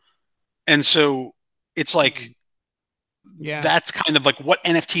 And so it's like, that's kind of like what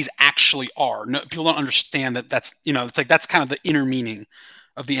NFTs actually are. No, people don't understand that. That's, you know, it's like that's kind of the inner meaning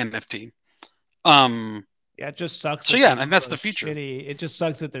of the NFT. Yeah, it just sucks. So yeah, and that's the future. It just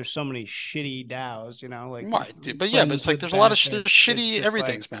sucks that there's so many shitty DAOs, you know, like right, dude. But yeah, but it's like there's a lot of shitty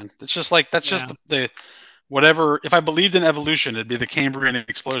everything's, like, man. It's just like that's just the whatever. If I believed in evolution, it'd be the Cambrian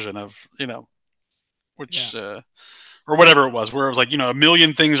explosion of, you know, which or whatever it was, where it was like, you know, a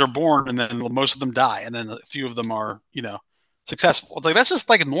million things are born and then most of them die, and then a few of them are, you know, successful. It's like that's just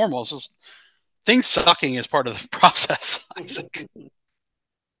like normal. It's just things sucking is part of the process, Isaac.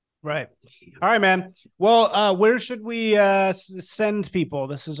 Right. All right, man. Well, where should we send people?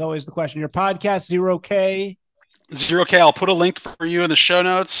 This is always the question. Your podcast, 0K. 0K. I'll put a link for you in the show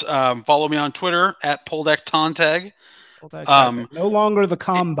notes. Follow me on Twitter at poldec-tonteg. No longer the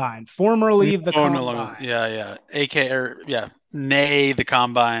Combine. Formerly the Combine. No longer. Yeah. Nay the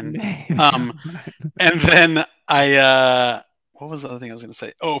Combine. And then what was the other thing I was going to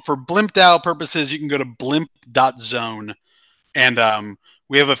say? Oh, for Blimp DAO purposes, you can go to blimp.zone. And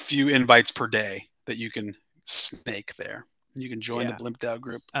we have a few invites per day that you can snake there. You can join the Blimp DAO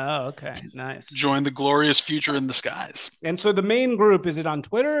group. Oh, okay. Nice. Join the glorious future in the skies. And so the main group, is it on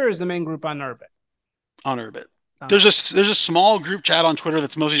Twitter or is the main group on Urbit? On Urbit. There's a small group chat on Twitter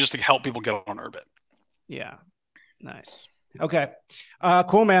that's mostly just to help people get on Urbit. Yeah. Nice. Okay.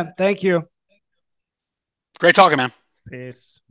 Cool, man. Thank you. Great talking, man. Peace.